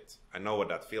fail it. I know what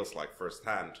that feels like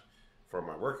firsthand from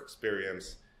my work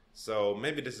experience. So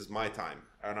maybe this is my time.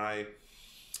 And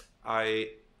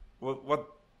what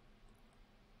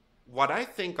I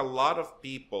think a lot of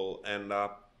people end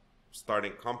up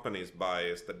starting companies by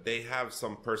is that they have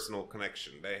some personal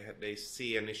connection. They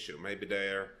see an issue. Maybe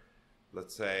they're,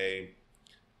 let's say,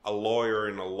 a lawyer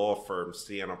in a law firm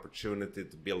see an opportunity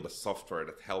to build a software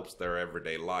that helps their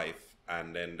everyday life,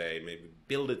 and then they maybe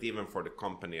build it even for the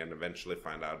company and eventually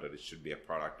find out that it should be a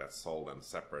product that's sold in a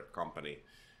separate company.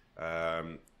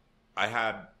 I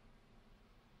had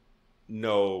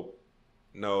no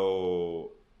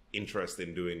interest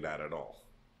in doing that at all.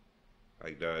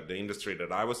 Like the industry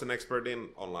that I was an expert in,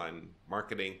 online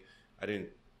marketing, I didn't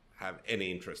have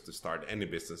any interest to start any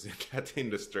business in that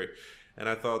industry. And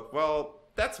I thought, well,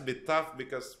 that's a bit tough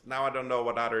because now I don't know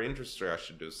what other industry I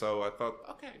should do. So I thought,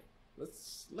 okay,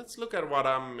 let's look at what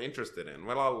I'm interested in.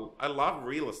 Well, I love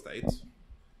real estate.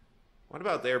 What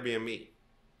about Airbnb?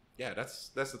 Yeah, that's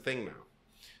the thing now.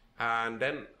 And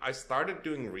then I started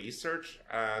doing research,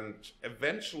 and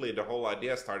eventually the whole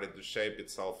idea started to shape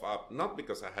itself up, not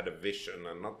because I had a vision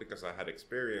and not because I had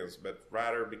experience, but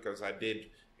rather because I did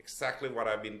exactly what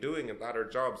I've been doing at other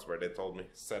jobs where they told me,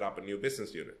 set up a new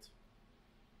business unit.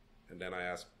 And then I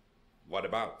asked, what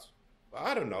about? Well,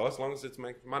 I don't know, as long as it's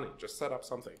making money, just set up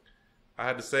something. I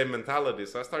had the same mentality,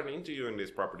 so I started interviewing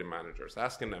these property managers,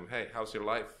 asking them, hey, how's your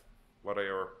life? What are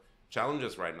your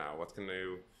challenges right now? What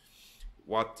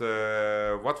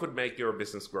would make your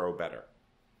business grow better?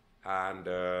 And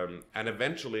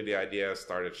eventually the idea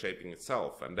started shaping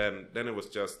itself. And then it was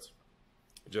just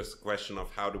a question of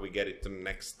how do we get it to the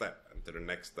next step and to the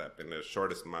next step in the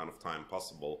shortest amount of time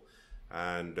possible.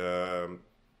 And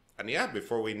yeah,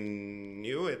 before we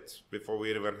knew it, before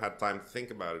we even had time to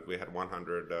think about it, we had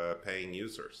 100 paying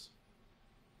users.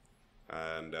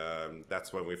 And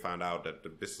that's when we found out that the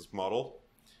business model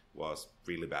was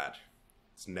really bad.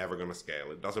 It's never going to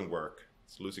scale. It doesn't work.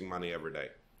 It's losing money every day.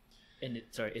 And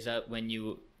sorry, is that when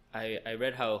I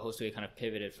read how Hostaway kind of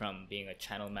pivoted from being a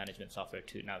channel management software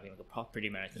to now being like a property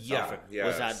management software. Yeah.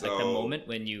 Was that like the moment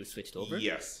when you switched over?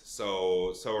 Yes.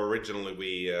 So originally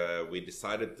we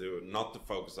decided not to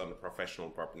focus on the professional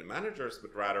property managers,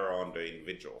 but rather on the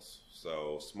individuals.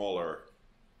 So smaller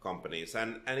companies,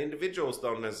 and individuals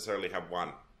don't necessarily have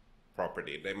one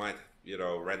property. They might,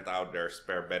 rent out their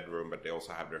spare bedroom, but they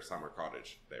also have their summer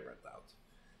cottage they rent out.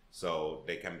 So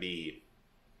they can be,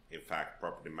 in fact,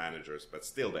 property managers, but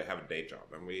still they have a day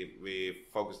job. And we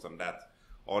focused on that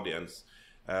audience.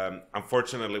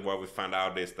 Unfortunately, what we found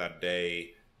out is that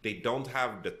they don't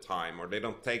have the time, or they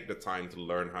don't take the time to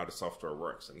learn how the software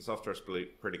works. And the software is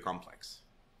pretty complex.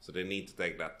 So they need to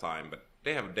take that time, but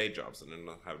they have day jobs and they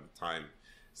don't have the time.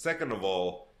 Second of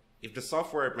all, if the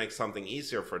software makes something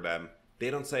easier for them, they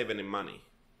don't save any money.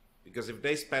 Because if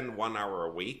they spend 1 hour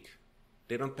a week,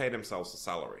 they don't pay themselves a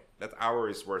salary. That hour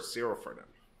is worth zero for them.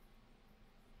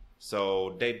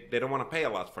 So they don't want to pay a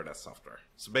lot for that software.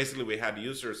 So basically we had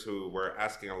users who were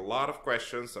asking a lot of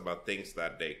questions about things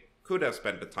that they could have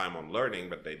spent the time on learning,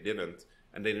 but they didn't,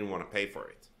 and they didn't want to pay for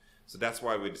it. So that's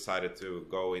why we decided to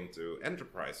go into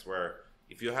enterprise, where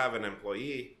if you have an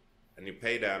employee and you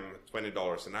pay them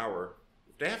 $20 an hour,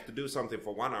 if they have to do something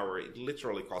for 1 hour, it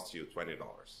literally costs you $20.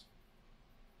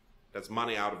 That's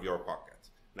money out of your pocket.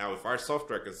 Now, if our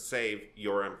software can save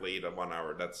your employee that 1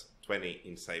 hour, that's 20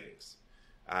 in savings.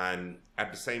 And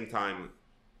at the same time,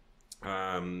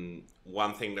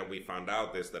 one thing that we found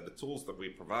out is that the tools that we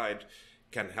provide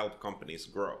can help companies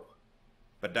grow.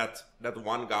 But that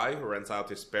one guy who rents out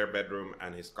his spare bedroom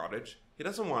and his cottage, he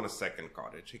doesn't want a second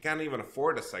cottage. He can't even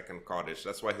afford a second cottage.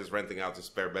 That's why he's renting out his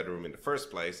spare bedroom in the first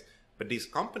place. But these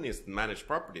companies that manage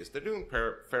properties, they're doing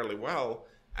fairly well,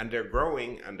 and they're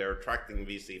growing, and they're attracting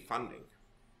VC funding.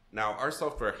 Now, our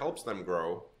software helps them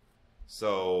grow,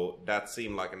 so that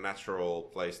seemed like a natural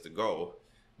place to go.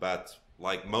 But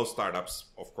like most startups,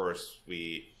 of course,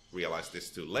 we realized this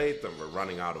too late and we're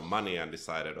running out of money and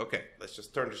decided, okay, let's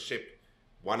just turn the ship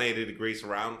 180 degrees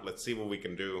around. Let's see what we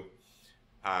can do.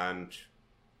 And,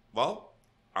 well,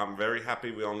 I'm very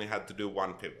happy we only had to do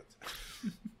one pivot.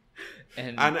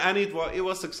 and it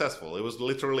was successful. It was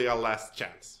literally our last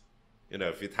chance. You know,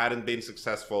 if it hadn't been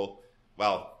successful,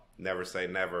 well, never say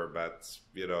never, but,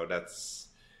 you know, that's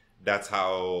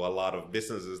how a lot of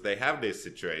businesses, they have these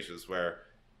situations where,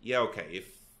 yeah, okay,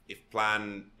 if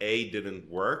plan A didn't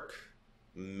work,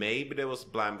 maybe there was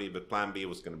plan B, but plan B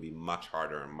was going to be much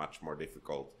harder and much more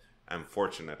difficult. And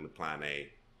fortunately, plan A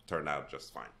turned out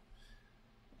just fine.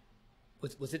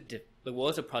 What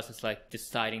was the process like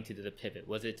deciding to do the pivot?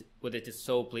 Was it just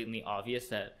so blatantly obvious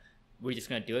that we're just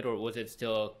going to do it, or was it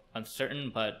still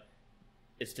uncertain, but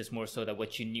it's just more so that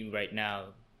what you knew right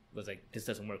now was like, this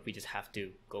doesn't work, we just have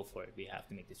to go for it, we have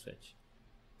to make the switch?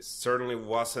 It certainly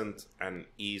wasn't an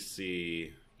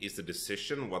easy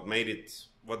decision. What made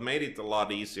it a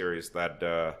lot easier is that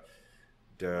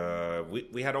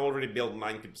we had already built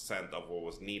 90% of what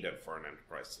was needed for an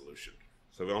enterprise solution.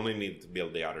 So we only needed to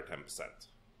build the other 10%.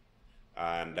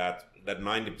 And that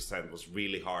 90% was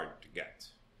really hard to get.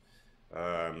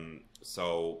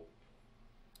 So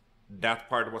that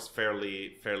part was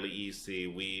fairly easy.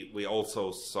 We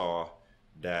also saw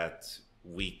that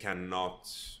we cannot,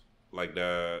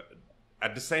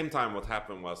 at the same time, what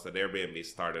happened was that Airbnb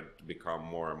started to become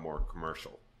more and more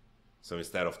commercial. So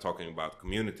instead of talking about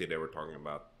community, they were talking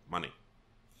about money.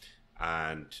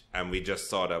 And we just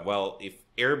saw that, well, if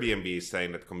Airbnb is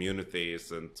saying that community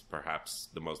isn't perhaps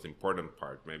the most important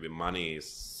part, maybe money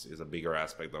is a bigger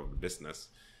aspect of the business.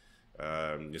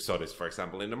 You saw this, for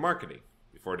example, in the marketing.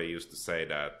 Before they used to say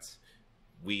that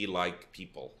we like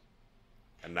people.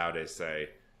 And now they say,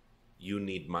 you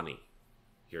need money.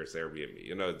 Here's Airbnb.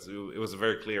 You know, it was a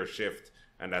very clear shift.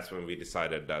 And that's when we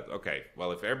decided that, okay,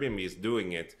 well, if Airbnb is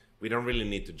doing it, we don't really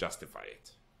need to justify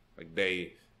it. Like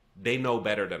they know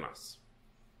better than us.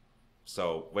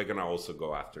 So we're going to also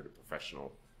go after the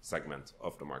professional segment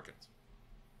of the market.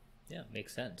 Yeah,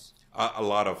 makes sense. A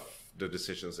lot of the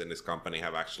decisions in this company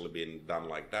have actually been done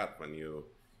like that. When you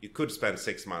could spend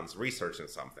 6 months researching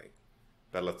something.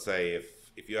 But let's say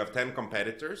if you have 10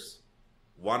 competitors,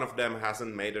 one of them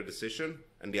hasn't made a decision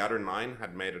and the other 9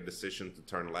 had made a decision to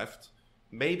turn left,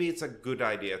 maybe it's a good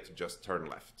idea to just turn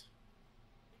left.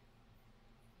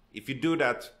 If you do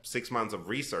that 6 months of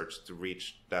research to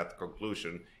reach that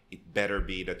conclusion, it better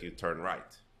be that you turn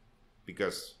right.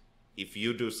 Because if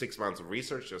you do 6 months of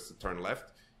research just to turn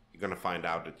left, you're going to find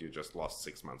out that you just lost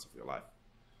 6 months of your life.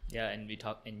 Yeah, and we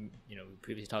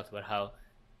previously talked about how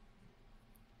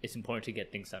it's important to get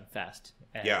things done fast.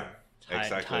 And yeah,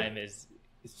 exactly. Time is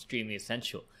extremely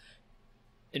essential.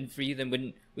 And for you then,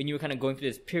 when you were kind of going through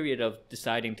this period of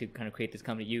deciding to kind of create this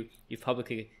company, you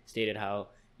publicly stated how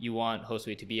you want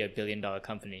Hostaway to be a $1 billion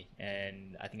company.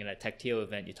 And I think in a TechTO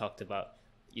event, you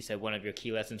said one of your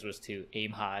key lessons was to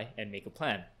aim high and make a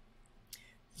plan.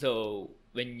 So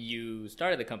when you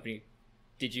started the company,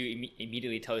 did you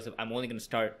immediately tell yourself, I'm only going to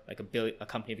start like a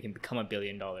company that can become $1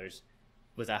 billion?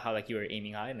 Was that how you were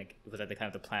aiming high? And was that the kind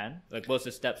of the plan? What was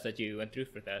the steps that you went through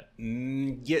for that?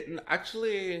 Yeah,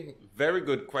 actually, very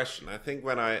good question. I think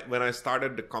when I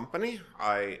started the company,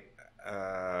 it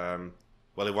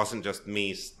wasn't just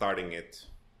me starting it.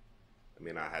 I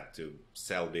mean, I had to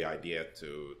sell the idea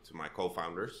to my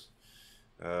co-founders.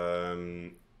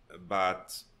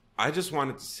 But I just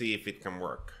wanted to see if it can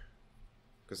work.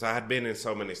 Because I had been in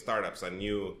so many startups, I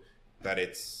knew that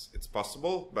it's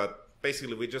possible, but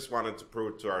basically we just wanted to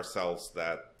prove to ourselves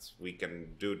that we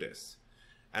can do this.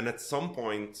 And at some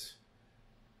point,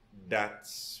 that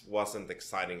wasn't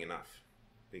exciting enough.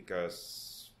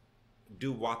 Because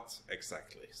do what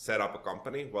exactly? Set up a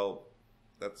company? Well,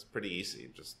 that's pretty easy.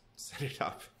 Just set it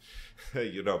up.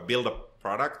 Build a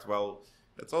product? Well,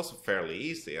 that's also fairly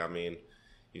easy. I mean,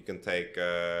 you can take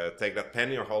that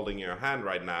pen you're holding in your hand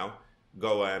right now,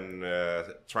 go and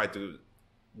try to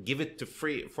give it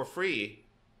for free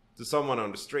to someone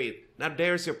on the street. Now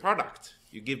there's your product.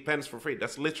 You give pens for free.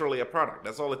 That's literally a product.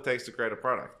 That's all it takes to create a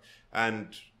product.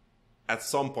 And at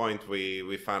some point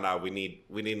we found out we need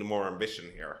more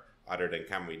ambition here, other than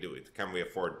can we do it? Can we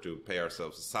afford to pay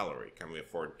ourselves a salary? Can we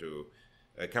afford to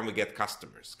can we get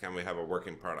customers? Can we have a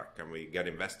working product? Can we get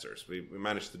investors? We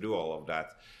managed to do all of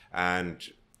that. And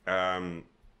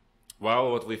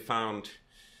what we found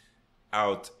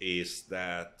out is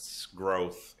that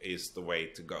growth is the way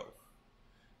to go.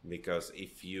 Because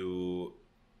if you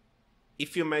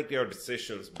make your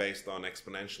decisions based on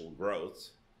exponential growth,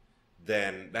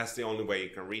 then that's the only way you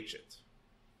can reach it.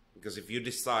 Because if you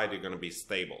decide you're going to be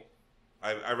stable,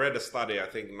 I read a study, I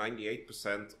think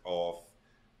 98% of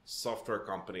software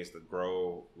companies that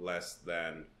grow less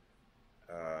than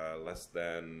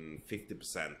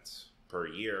 50% per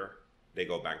year, they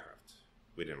go bankrupt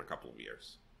within a couple of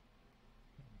years.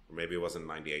 Or maybe it wasn't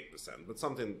 98%, but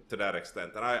something to that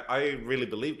extent. And I really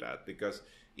believe that, because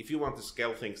if you want to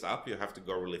scale things up, you have to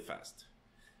go really fast.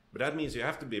 But that means you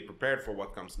have to be prepared for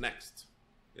what comes next.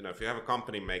 You know, if you have a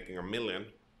company making $1 million,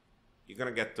 you're going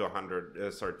to get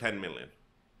to 10 million.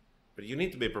 But you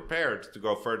need to be prepared to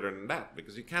go further than that,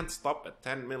 because you can't stop at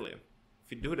 10 million.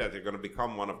 If you do that, you're going to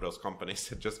become one of those companies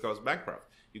that just goes bankrupt.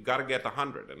 You got to get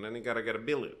 100, and then you got to get 1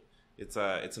 billion. It's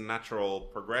a natural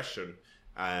progression,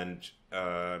 and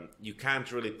you can't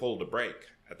really pull the brake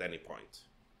at any point.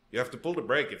 You have to pull the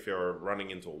brake if you're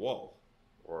running into a wall,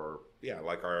 or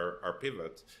like our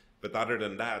pivot. But other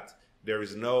than that, there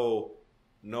is no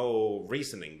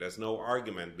reasoning. There's no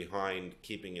argument behind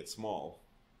keeping it small,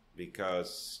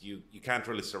 because you can't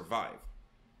really survive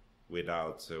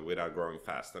without growing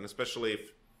fast. And especially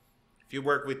if you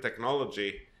work with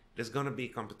technology, there's going to be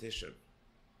competition.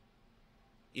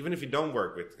 Even if you don't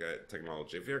work with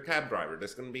technology, if you're a cab driver,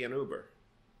 there's going to be an Uber.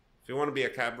 If you want to be a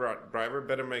cab driver,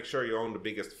 better make sure you own the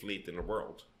biggest fleet in the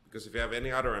world. Because if you have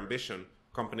any other ambition,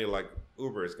 a company like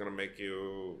Uber is going to make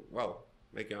you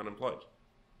unemployed.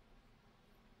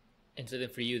 And so then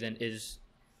for you then, is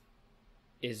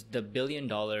the $1 billion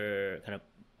kind of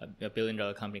a $1 billion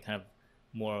company kind of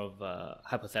more of a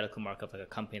hypothetical markup, like a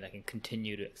company that can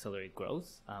continue to accelerate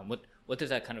growth? What does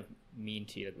that kind of mean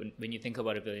to you? Like when you think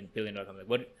about a $1 billion company,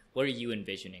 like what are you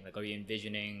envisioning? Like, are you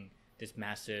envisioning this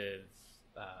massive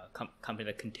company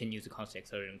that continues to constantly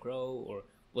accelerate and grow, or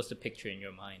what's the picture in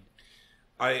your mind?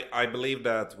 I believe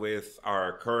that with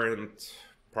our current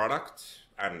product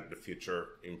and the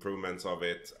future improvements of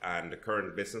it and the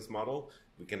current business model,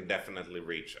 we can definitely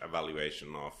reach a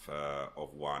valuation of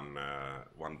 1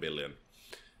 billion.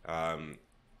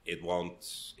 It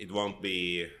won't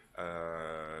be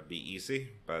easy,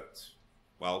 but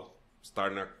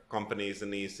starting a company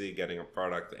isn't easy. Getting a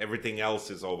product, everything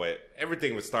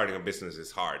with starting a business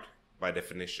is hard by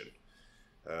definition.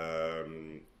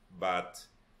 But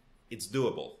it's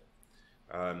doable.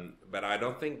 But I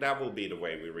don't think that will be the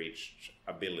way we reach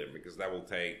 1 billion, because that will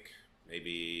take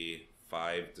maybe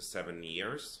 5 to 7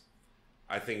 years.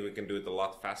 I think we can do it a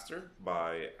lot faster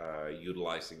by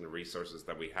utilizing the resources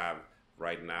that we have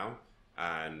right now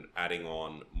and adding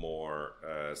on more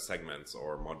segments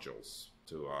or modules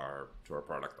to our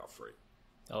product offering.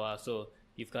 Oh wow! So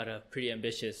you've got a pretty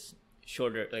ambitious,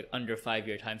 shorter, like under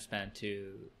 5-year time span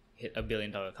to hit $1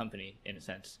 billion company in a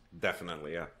sense.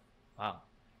 Definitely, yeah. Wow.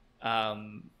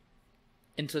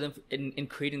 And so then in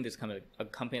creating this kind of a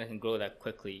company that can grow that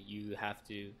quickly, you have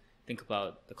to think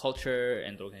about the culture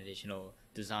and the organizational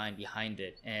design behind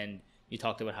it. And you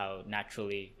talked about how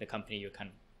naturally the company you're kind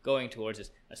of going towards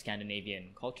is a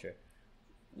Scandinavian culture.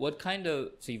 What kind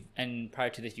of, and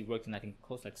prior to this, you worked in, I think,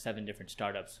 close to like 7 different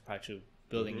startups prior to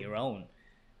building your own.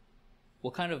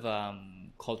 What kind of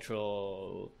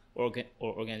cultural or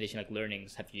organization like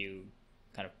learnings have you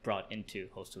kind of brought into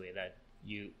Hostaway that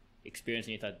you experienced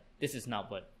and you thought, this is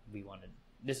not what we wanted,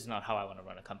 this is not how I want to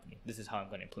run a company, this is how I'm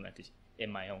going to implement this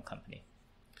in my own company?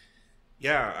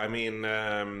 Yeah, I mean,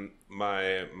 my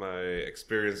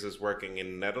experiences working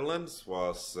in Netherlands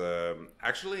was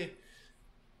actually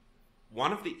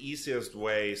one of the easiest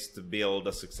ways to build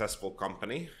a successful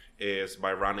company is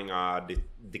by running a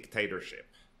dictatorship.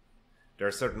 There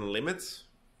are certain limits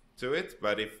to it,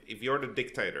 but if you're the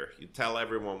dictator, you tell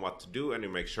everyone what to do and you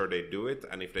make sure they do it,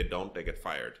 and if they don't, they get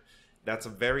fired. That's a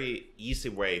very easy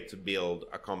way to build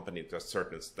a company to a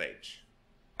certain stage,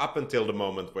 up until the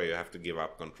moment where you have to give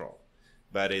up control.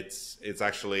 But it's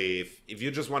actually, if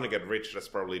you just want to get rich, that's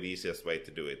probably the easiest way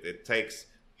to do it. It takes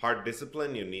hard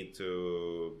discipline. You need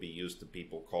to be used to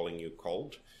people calling you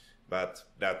cold. But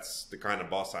that's the kind of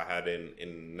boss I had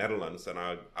in Netherlands, and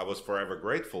I was forever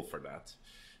grateful for that.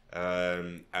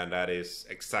 And that is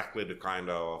exactly the kind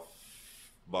of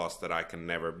boss that I can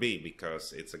never be,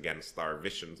 because it's against our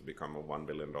vision to become a $1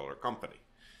 billion company.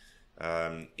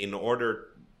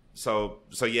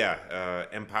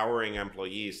 Empowering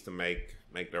employees to make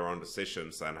their own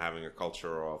decisions and having a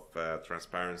culture of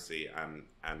transparency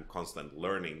and constant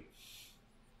learning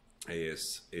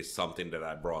is something that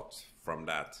I brought from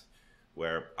that,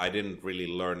 where I didn't really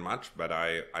learn much, but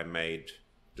I made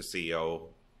the CEO,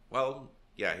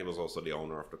 he was also the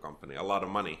owner of the company, a lot of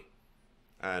money.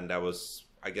 And that was,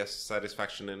 I guess,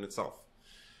 satisfaction in itself.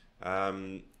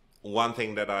 One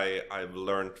thing that I've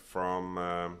learned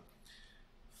from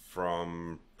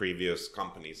previous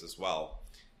companies as well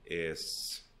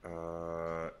is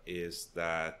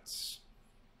that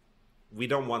we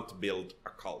don't want to build a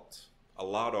cult.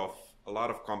 a lot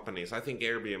of companies, I think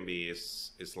Airbnb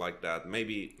is like that.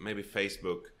 Maybe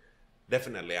Facebook,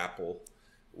 definitely Apple,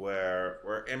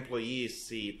 where employees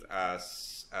see it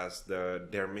as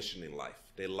their mission in life.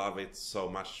 They love it so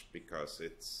much because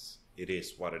it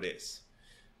is what it is.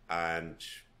 And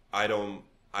I don't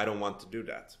want to do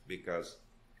that, because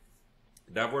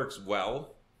that works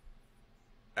well,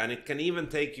 and it can even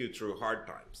take you through hard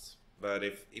times. But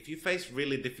if you face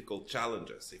really difficult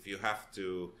challenges, if you have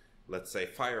to, let's say,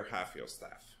 fire half your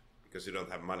staff because you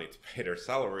don't have money to pay their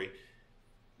salary,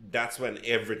 that's when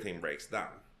everything breaks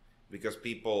down. Because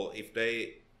people, if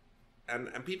they,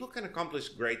 and people can accomplish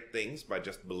great things by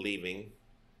just believing,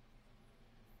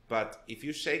 but if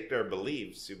you shake their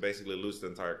beliefs, you basically lose the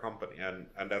entire company. And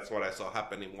that's what I saw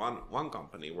happen in one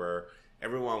company, where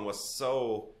everyone was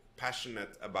so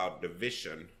passionate about the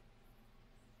vision,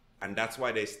 and that's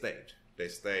why they stayed. They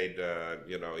stayed,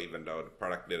 even though the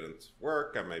product didn't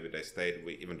work, and maybe they stayed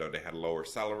even though they had lower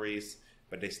salaries,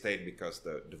 but they stayed because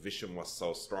the vision was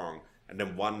so strong. And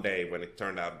then one day, when it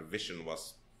turned out the vision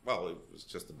was, well, it was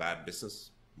just a bad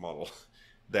business model,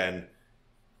 then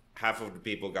half of the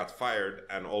people got fired,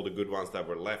 and all the good ones that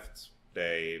were left,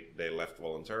 they left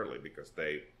voluntarily because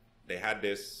they had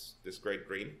this great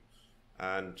dream.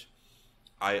 And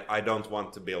I don't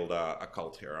want to build a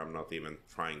cult here. I'm not even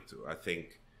trying to. I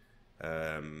think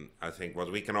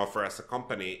what we can offer as a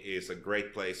company is a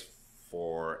great place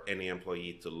for any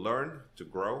employee to learn, to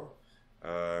grow,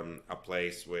 a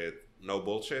place with no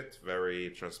bullshit, very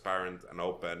transparent and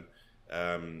open,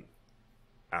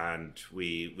 and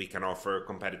we can offer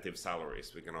competitive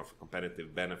salaries, we can offer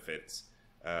competitive benefits,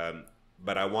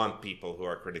 but I want people who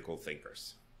are critical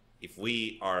thinkers. If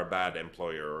we are a bad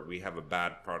employer or we have a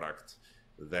bad product,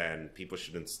 then people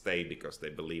shouldn't stay because they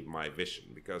believe my vision.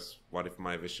 Because what if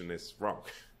my vision is wrong?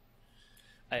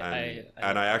 I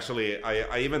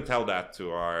even tell that to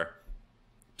our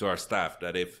staff,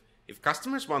 that if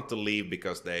customers want to leave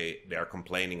because they are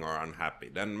complaining or unhappy,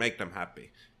 then make them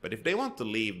happy. But if they want to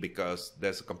leave because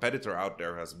there's a competitor out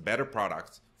there who has better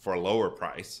products for a lower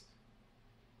price,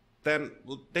 then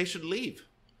they should leave.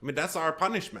 I mean, that's our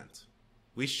punishment.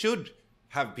 We should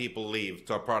have people leave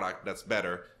to a product that's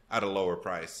better at a lower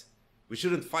price. We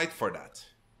shouldn't fight for that.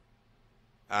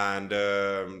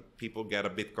 And people get a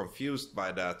bit confused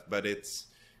by that, but it's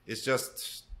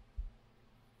just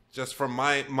from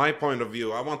my point of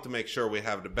view, I want to make sure we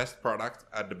have the best product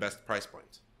at the best price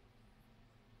point.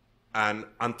 And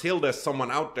until there's someone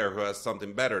out there who has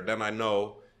something better, then I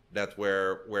know that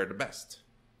we're the best.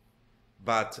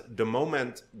 But the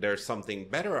moment there's something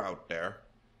better out there,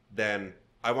 then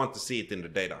I want to see it in the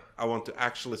data. I want to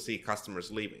actually see customers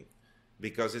leaving,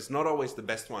 because it's not always the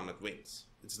best one that wins.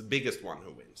 It's the biggest one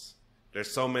who wins.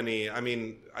 There's so many. I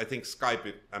mean, I think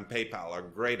Skype and PayPal are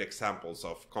great examples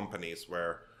of companies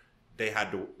where they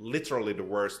had literally the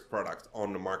worst product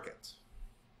on the market.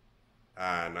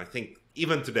 And I think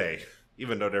even today,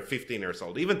 even though they're 15 years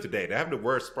old, even today, they have the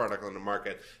worst product on the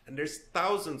market. And there's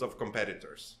thousands of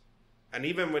competitors. And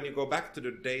even when you go back to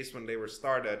the days when they were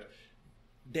started,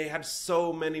 they had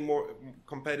so many more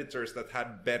competitors that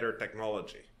had better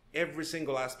technology. Every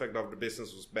single aspect of the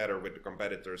business was better with the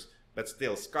competitors, but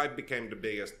still Skype became the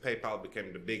biggest, PayPal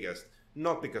became the biggest,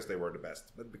 not because they were the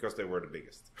best, but because they were the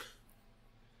biggest.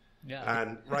 Yeah.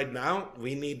 And right now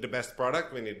we need the best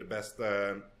product, we need the best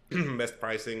best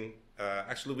pricing.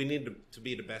 Actually, we need to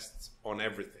be the best on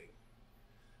everything.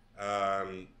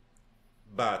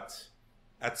 But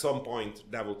at some point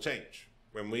that will change.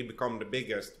 When we become the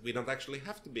biggest, we don't actually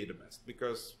have to be the best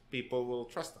because people will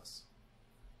trust us.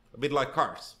 A bit like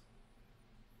cars.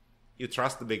 You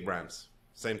trust the big brands.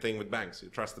 Same thing with banks. You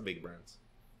trust the big brands.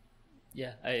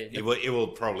 Yeah, it will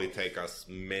probably take us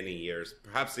many years,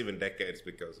 perhaps even decades,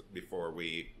 before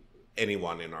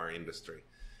anyone in our industry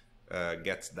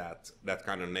gets that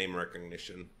kind of name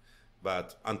recognition.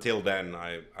 But until then,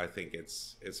 I think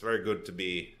it's very good to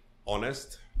be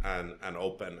honest and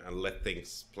open and let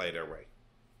things play their way.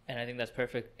 And I think that's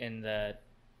perfect in that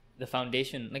the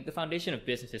foundation of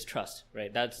business is trust,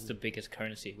 right? That's the biggest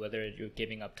currency. Whether you're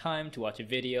giving up time to watch a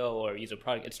video or use a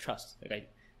product, it's trust.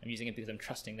 Like I'm using it because I'm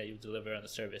trusting that you deliver on the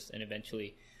service, and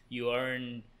eventually you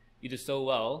do so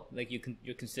well, like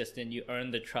you're consistent, you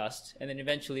earn the trust, and then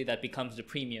eventually that becomes the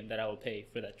premium that I will pay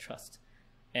for that trust.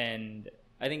 And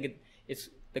I think it's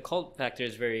the cult factor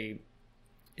is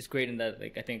great in that,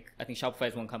 like I think Shopify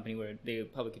is one company where they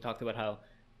publicly talked about how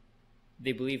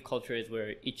they believe culture is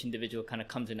where each individual kind of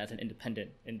comes in as an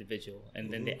independent individual,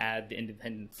 and then they add the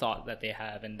independent thought that they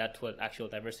have, and that's what actual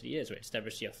diversity is, right? It's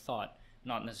diversity of thought,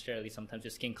 not necessarily sometimes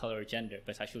just skin color or gender,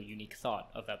 but it's actually unique thought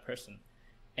of that person.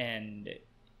 And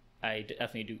I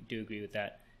definitely do agree with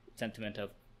that sentiment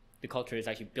of the culture is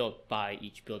actually built by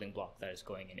each building block that is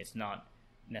going in. It's not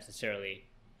necessarily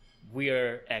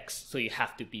we're X, so you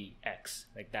have to be X.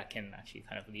 Like that can actually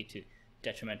kind of lead to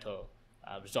detrimental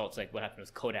results, like what happened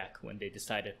with Kodak when they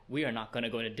decided we are not going to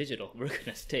go into digital. We're going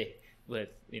to stay with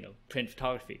print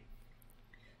photography.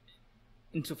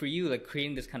 And so for you, like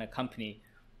creating this kind of company,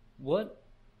 what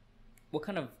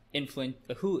kind of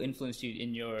who influenced you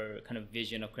in your kind of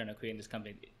vision of kind of creating this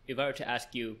company? If I were to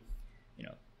ask you,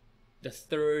 the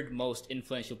third most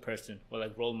influential person or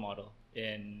like role model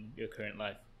in your current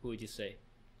life, who would you say?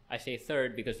 I say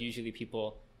third because usually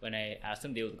people, when I ask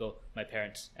them, they would go my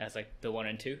parents as like the 1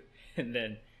 and 2, and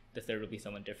then the third would be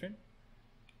someone different.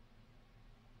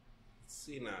 Let's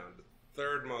see now. The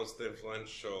third most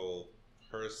influential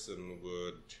person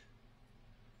would,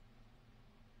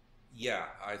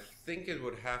 I think it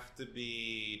would have to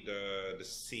be the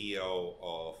CEO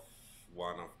of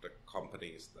one of the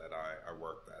companies that I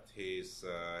worked at. He's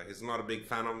not a big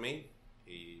fan of me.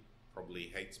 He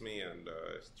probably hates me and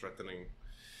is threatening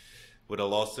with a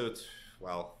lawsuit.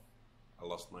 Well, I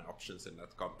lost my options in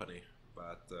that company,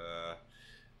 but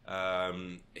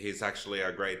he's actually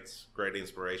a great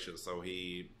inspiration. So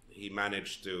he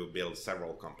managed to build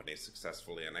several companies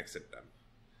successfully and exit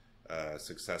them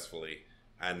successfully.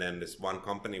 And then this one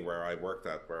company where I worked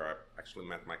at, where I actually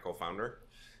met my co-founder,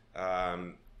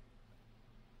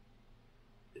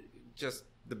 just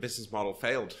the business model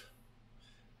failed.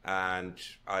 And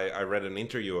I read an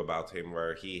interview about him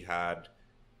where he had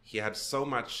so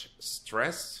much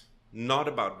stress, not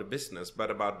about the business,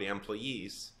 but about the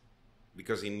employees,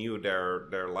 because he knew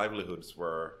their livelihoods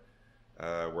were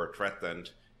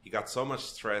threatened. He got so much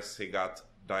stress, he got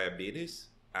diabetes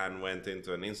and went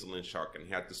into an insulin shock, and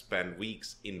he had to spend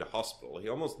weeks in the hospital. He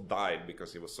almost died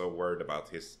because he was so worried about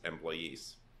his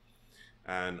employees.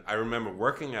 And I remember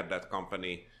working at that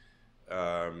company.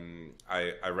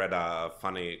 I read a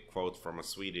funny quote from a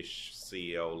Swedish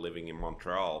CEO living in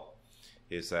Montreal.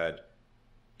 He said,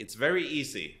 "It's very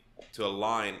easy to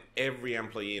align every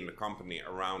employee in the company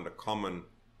around a common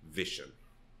vision.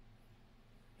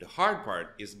 The hard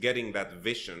part is getting that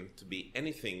vision to be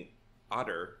anything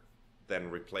other than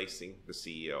replacing the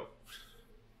CEO."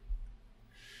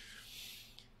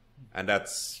 And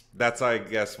that's I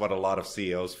guess what a lot of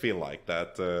CEOs feel like,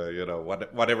 that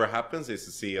whatever happens is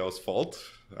the CEO's fault,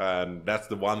 and that's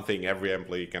the one thing every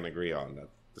employee can agree on, that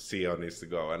the CEO needs to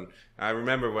go. And I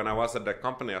remember when I was at that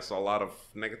company, I saw a lot of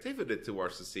negativity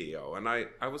towards the CEO, and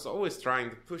I was always trying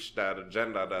to push that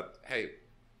agenda that, hey,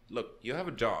 look, you have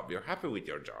a job, you're happy with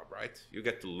your job, right? You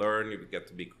get to learn, you get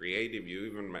to be creative, you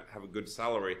even have a good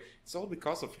salary. It's all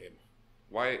because of him.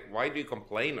 Why do you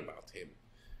complain about him?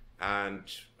 And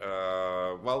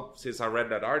since I read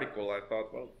that article, I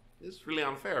thought, well, it's really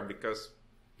unfair, because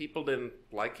people didn't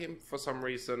like him for some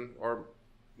reason, or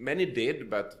many did,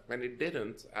 but many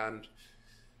didn't. And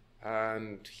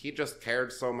he just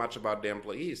cared so much about the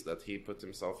employees that he put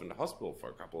himself in the hospital for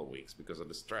a couple of weeks because of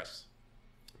the stress.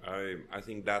 I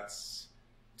think that's,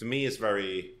 to me, is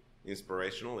very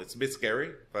inspirational. It's a bit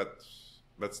scary, but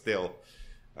still,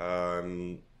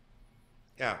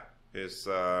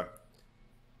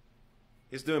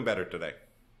 he's doing better today.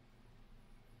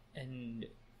 And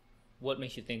what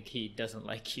makes you think he doesn't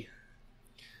like you?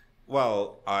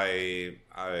 Well, I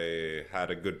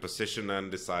had a good position and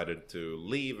decided to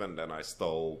leave, and then I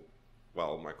stole,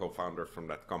 my co-founder from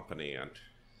that company, and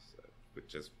which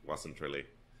just wasn't really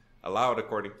allowed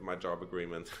according to my job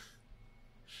agreement.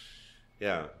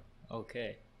 Yeah.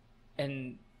 Okay.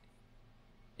 And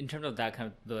in terms of that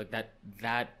kind of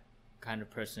that kind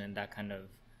of person and that kind of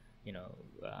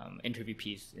interview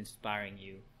piece inspiring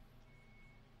you,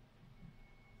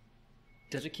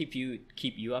 does it keep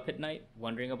you up at night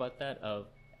wondering about that, of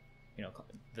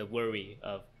the worry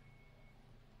of,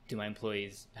 do my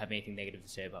employees have anything negative to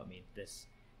say about me?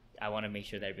 I want to make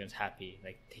sure that everyone's happy,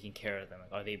 like taking care of them.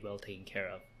 Like, are they well taken care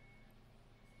of?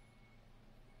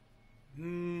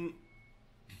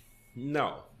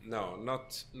 No,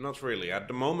 not really. At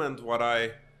the moment,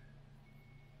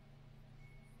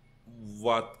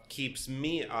 what keeps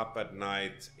me up at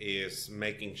night is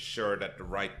making sure that the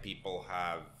right people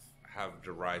have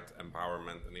the right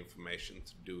empowerment and information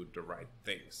to do the right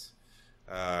things.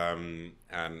 And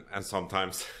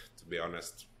sometimes, to be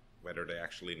honest, whether they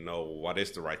actually know what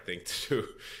is the right thing to do.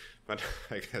 But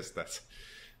I guess that's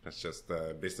just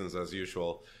business as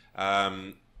usual.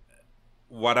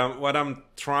 What I'm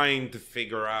trying to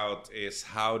figure out is,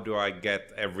 how do I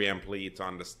get every employee to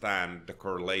understand the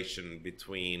correlation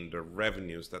between the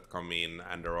revenues that come in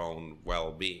and their own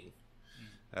well-being.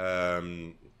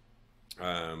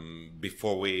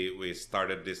 Before we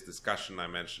started this discussion, I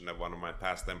mentioned that one of my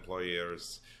past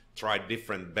employers tried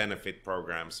different benefit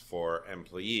programs for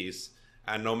employees,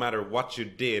 and no matter what you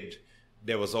did,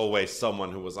 there was always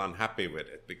someone who was unhappy with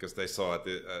it because they saw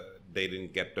they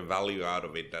didn't get the value out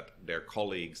of it that their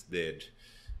colleagues did.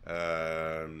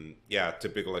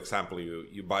 Typical example,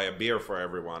 you buy a beer for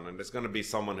everyone, and there's going to be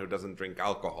someone who doesn't drink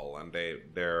alcohol, and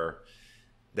they're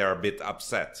a bit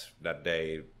upset that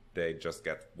they just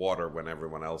get water when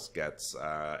everyone else gets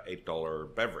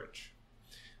 $8 beverage.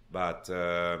 But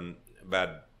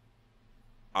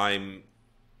I'm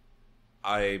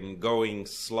going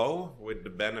slow with the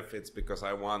benefits because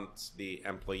I want the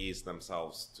employees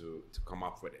themselves to come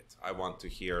up with it. I want to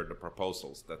hear the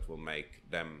proposals that will make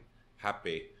them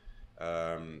happy,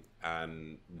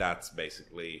 and that's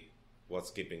basically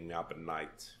what's keeping me up at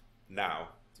night now,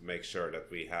 to make sure that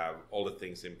we have all the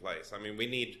things in place. I mean, we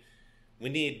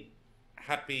need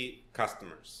happy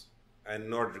customers, and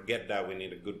in order to get that, we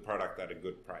need a good product at a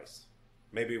good price.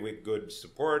 Maybe with good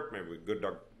support, maybe with good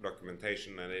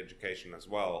documentation and education as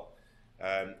well.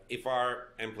 If our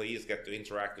employees get to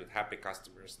interact with happy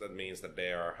customers, that means that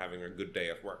they are having a good day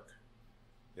at work.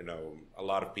 You know, a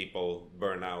lot of people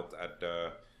burn out at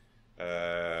the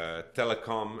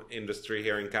telecom industry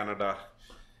here in Canada.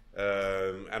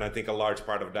 And I think a large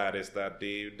part of that is that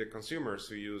the consumers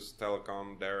who use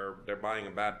telecom, they're buying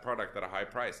a bad product at a high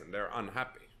price and they're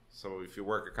unhappy. So if you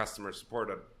work at customer support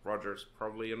at Rogers,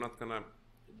 probably you're not gonna,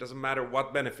 it doesn't matter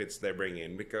what benefits they bring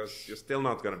in because you're still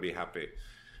not gonna be happy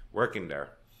working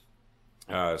there.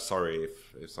 Sorry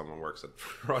if someone works at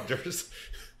Rogers.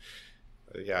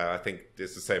 Yeah, I think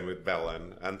it's the same with Bell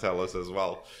and TELUS as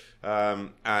well.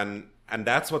 And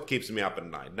that's what keeps me up at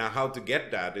night. Now, how to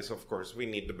get that is, of course, we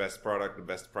need the best product, the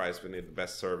best price, we need the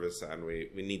best service, and we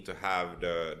need to have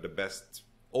the best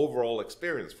overall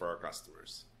experience for our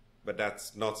customers. But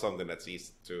that's not something that's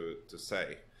easy to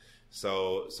say.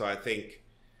 So I think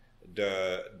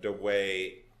the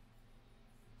way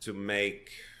to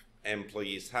make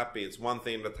employees happy, it's one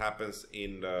thing that happens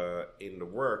in the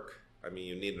work. I mean,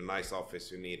 you need a nice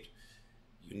office, you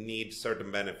need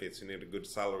certain benefits, you need a good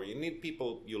salary, you need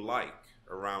people you like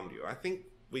around you. I think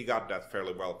we got that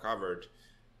fairly well covered.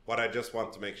 What I just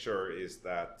want to make sure is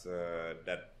that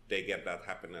that they get that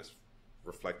happiness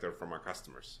reflected from our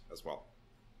customers as well.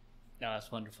 No,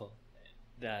 that's wonderful.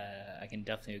 I can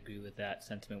definitely agree with that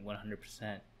sentiment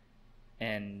 100%.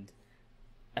 And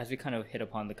as we kind of hit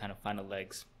upon the kind of final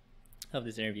legs of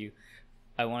this interview,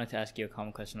 I wanted to ask you a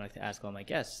common question I like to ask all my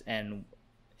guests. And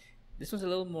this one's a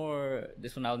little more,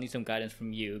 this one I'll need some guidance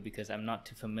from you because I'm not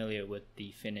too familiar with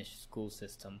the Finnish school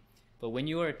system. But when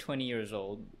you were 20 years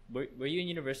old, were you in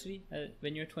university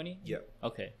when you were 20? Yeah.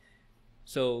 Okay.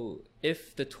 So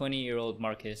if the 20-year-old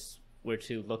Marcus were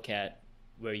to look at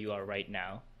where you are right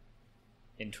now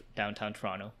in downtown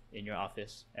Toronto in your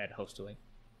office at Hostaway,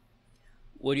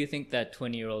 what do you think that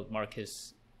 20-year-old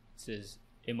Marcus's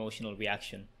emotional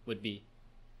reaction would be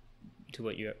to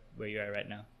where you're at right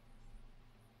now?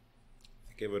 I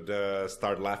think it would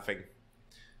start laughing.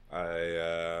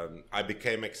 I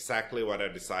became exactly what I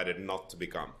decided not to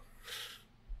become.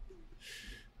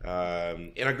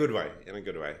 In a good way.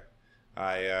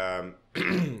 I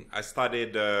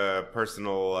studied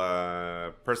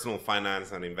personal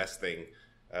finance and investing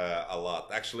a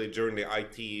lot. Actually, during the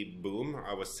IT boom,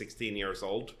 I was 16 years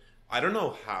old. I don't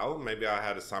know how. Maybe I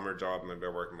had a summer job. Maybe I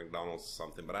worked at McDonald's or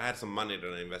something. But I had some money that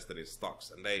I invested in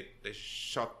stocks, and they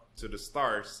shot to the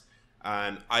stars.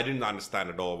 And I didn't understand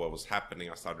at all what was happening.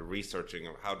 I started researching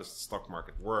how does the stock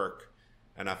market work,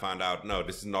 and I found out, no,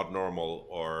 this is not normal,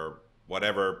 or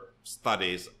whatever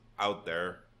studies out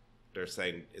there, they're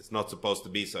saying it's not supposed to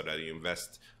be so that you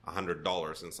invest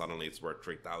 $100 and suddenly it's worth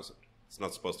 $3,000. It's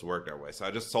not supposed to work that way. So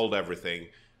I just sold everything,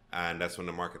 and that's when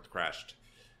the market crashed.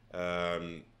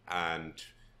 And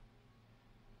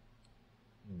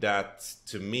that,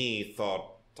 to me,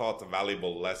 taught a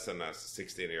valuable lesson as a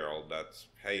 16-year-old that,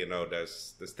 hey, you know,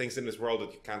 there's things in this world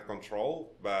that you can't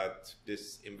control, but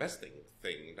this investing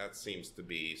thing, that seems to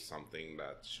be something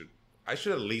that I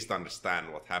should at least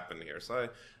understand what happened here. So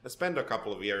I spent a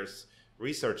couple of years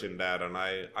researching that, and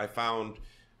I found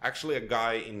actually a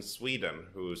guy in Sweden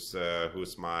who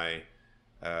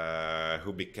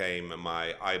became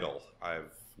my idol.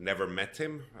 I've never met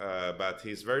him, but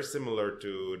he's very similar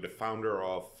to the founder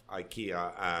of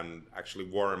IKEA and actually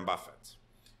Warren Buffett.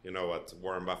 You know what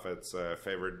Warren Buffett's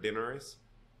favorite dinner is?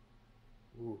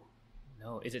 Ooh,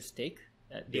 no. Is it steak?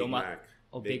 Big Mac.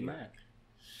 Oh, Big Mac.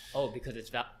 Oh, because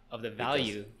it's of the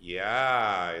value.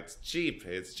 Yeah, it's cheap.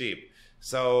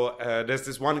 So there's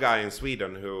this one guy in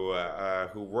Sweden who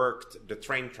worked the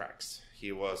train tracks.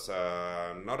 He was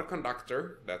not a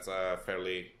conductor. That's a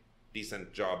fairly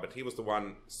decent job, but he was the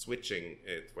one switching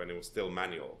it when it was still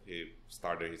manual. He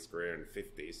started his career in the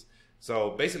 50s.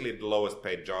 So basically the lowest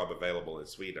paid job available in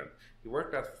Sweden. He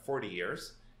worked that for 40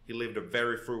 years. He lived a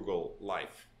very frugal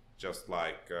life, just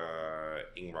like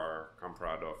Ingvar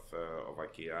Kamprad of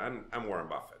IKEA and Warren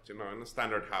Buffett, you know, in a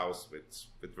standard house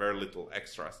with very little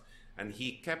extras. And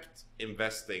he kept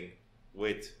investing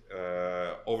with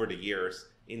over the years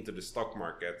into the stock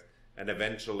market, and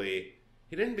eventually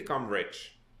he didn't become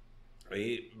rich,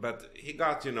 but he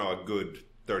got, you know, a good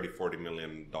 $30-40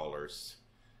 million,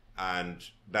 and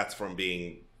that's from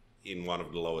being in one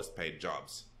of the lowest paid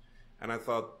jobs. And I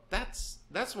thought, that's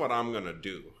what I'm gonna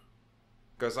do,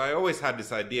 because I always had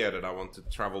this idea that I want to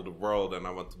travel the world and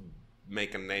I want to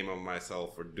make a name of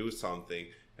myself or do something.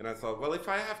 And I thought, well, if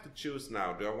I have to choose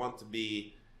now, do I want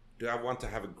to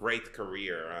have a great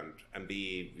career and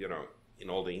be, you know, in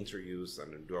all the interviews,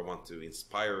 and do I want to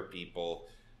inspire people,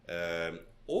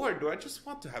 or do I just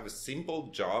want to have a simple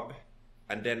job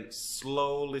and then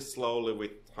slowly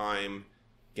with time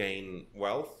gain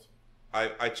wealth?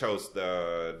 I chose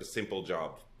the simple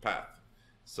job path.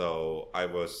 So I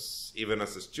was, even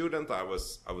as a student, I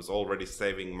was already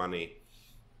saving money,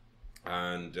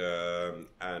 and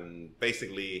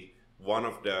basically one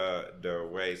of the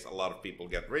ways a lot of people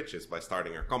get rich is by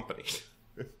starting a company,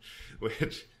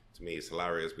 which to me is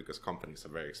hilarious because companies are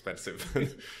very expensive.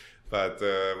 But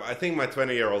I think my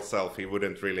 20-year-old self, he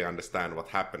wouldn't really understand what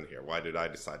happened here. Why did I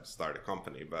decide to start a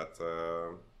company? But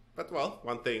well,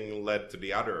 one thing led to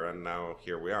the other, and now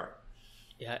here we are.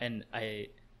 Yeah, and I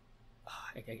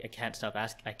can't stop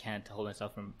asking. I can't hold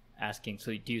myself from asking.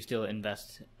 So, do you still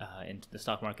invest into the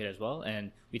stock market as well?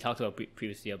 And we talked about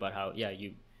previously about how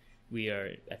we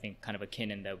are, I think, kind of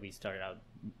akin in that we started out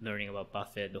learning about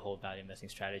Buffett, the whole value investing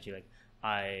strategy. Like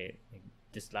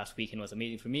this last weekend was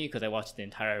amazing for me because I watched the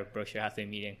entire Berkshire Hathaway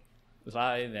meeting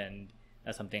live, and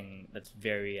that's something that's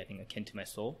very, I think, akin to my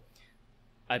soul.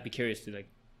 I'd be curious to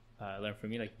learn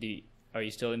from you. Are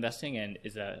you still investing, and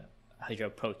has your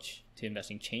approach to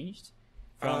investing changed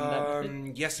from that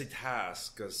method? Yes, it has,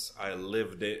 because I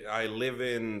live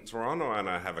in Toronto and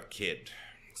I have a kid,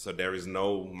 so there is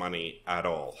no money at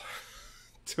all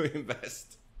to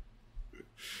invest.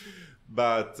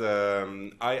 But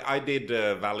I did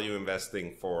value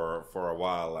investing for a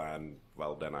while, and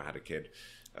well, then I had a kid.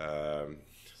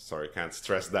 Sorry, can't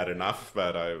stress that enough.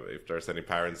 But if there's any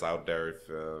parents out there,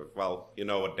 well, you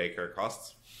know what daycare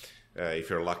costs. If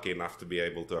you're lucky enough to be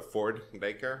able to afford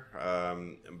daycare.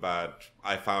 But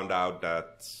I found out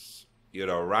that, you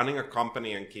know, running a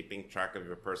company and keeping track of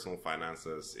your personal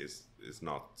finances is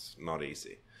not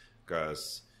easy.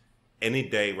 Because any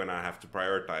day when I have to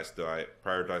prioritize, do I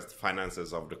prioritize the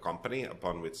finances of the company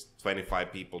upon which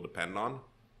 25 people depend on,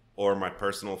 or my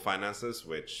personal finances,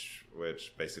 which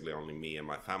basically only me and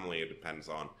my family depends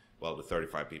on? Well, the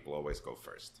 35 people always go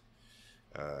first.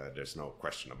 There's no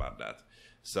question about that.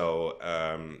 So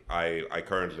I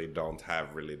currently don't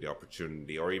have really the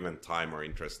opportunity or even time or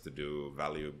interest to do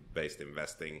value-based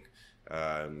investing.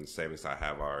 Savings I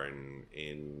have are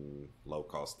in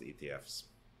low-cost ETFs.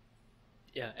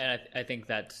 Yeah, and I think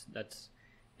that's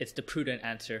it's the prudent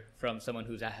answer from someone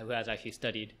who has actually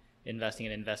studied investing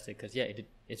and invested, because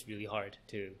it's really hard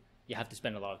to. You have to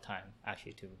spend a lot of time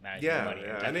actually to manage your money.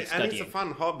 Yeah, and it's a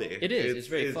fun hobby. It is. It's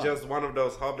very fun. It's just one of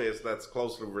those hobbies that's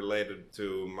closely related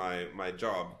to my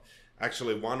job.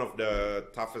 Actually, one of the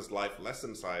toughest life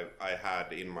lessons I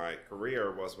had in my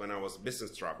career was when I was a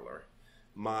business traveler.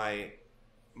 My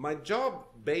job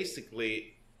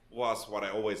basically was what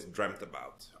I always dreamt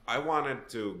about. I wanted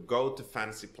to go to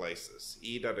fancy places,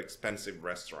 eat at expensive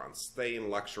restaurants, stay in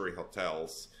luxury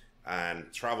hotels,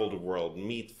 and travel the world,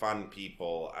 meet fun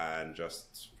people, and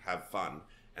just have fun.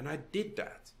 And I did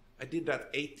that. I did that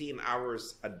 18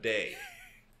 hours a day.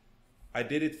 I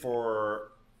did it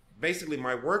for... Basically,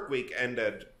 my work week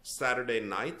ended Saturday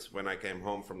night when I came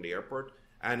home from the airport,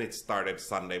 and it started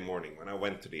Sunday morning when I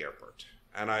went to the airport.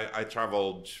 And I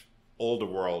traveled all the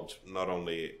world, not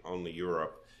only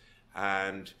Europe.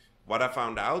 And what I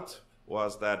found out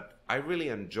was that I really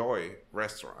enjoy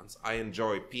restaurants. I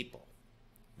enjoy people.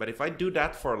 But if I do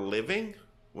that for a living,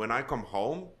 when I come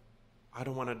home, I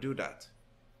don't want to do that.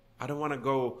 I don't want to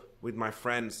go with my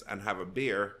friends and have a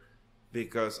beer,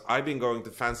 because I've been going to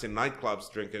fancy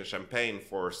nightclubs drinking champagne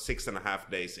for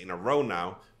 6.5 days in a row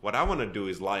now. What I want to do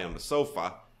is lie on the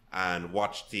sofa and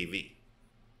watch TV.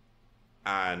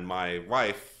 And my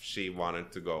wife, she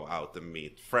wanted to go out and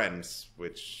meet friends,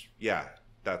 which,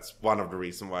 that's one of the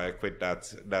reasons why I quit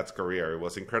that career. It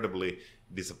was incredibly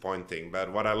disappointing.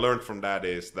 But what I learned from that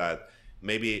is that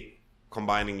maybe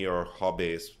combining your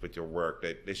hobbies with your work,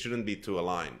 they shouldn't be too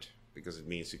aligned, because it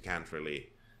means you can't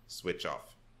really switch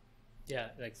off. Yeah,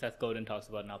 like Seth Godin talks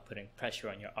about not putting pressure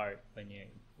on your art when you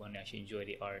want to actually enjoy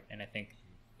the art. And I think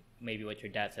maybe what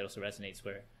your dad said also resonates,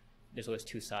 where there's always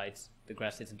two sides. The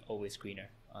grass isn't always greener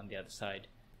on the other side.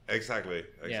 Exactly.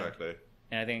 Yeah.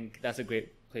 And I think that's a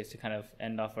great place to kind of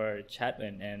end off our chat.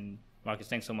 And Marcus,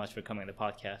 thanks so much for coming on the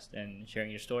podcast and sharing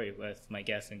your story with my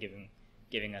guests and giving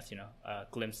us, a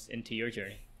glimpse into your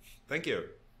journey. Thank you.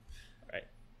 All right.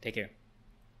 Take care.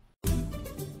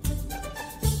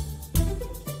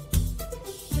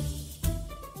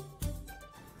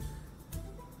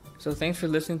 So thanks for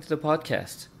listening to the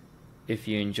podcast. If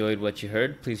you enjoyed what you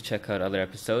heard, please check out other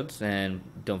episodes and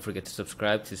don't forget to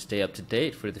subscribe to stay up to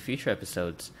date for the future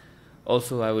episodes.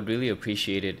 Also, I would really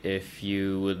appreciate it if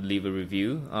you would leave a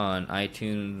review on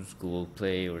iTunes, Google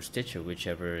Play, or Stitcher,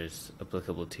 whichever is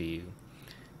applicable to you.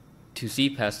 To see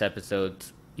past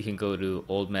episodes, you can go to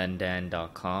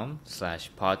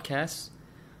oldmandan.com/podcasts.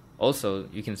 Also,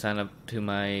 you can sign up to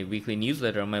my weekly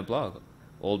newsletter on my blog,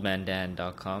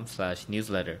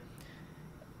 oldmandan.com/newsletter.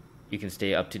 You can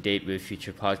stay up to date with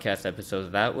future podcast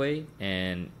episodes that way,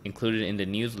 and included in the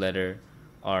newsletter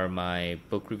are my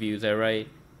book reviews I write,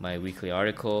 my weekly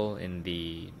article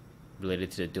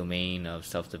related to the domain of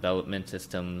self-development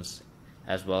systems,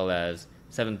 as well as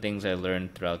 7 things I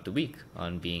learned throughout the week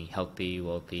on being healthy,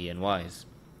 wealthy, and wise.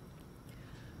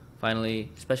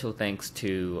 Finally, special thanks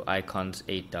to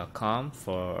icons8.com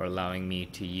for allowing me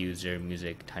to use their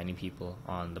music, Tiny People,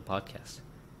 on the podcast.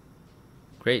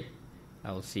 Great.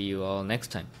 I will see you all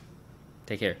next time.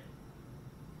 Take care.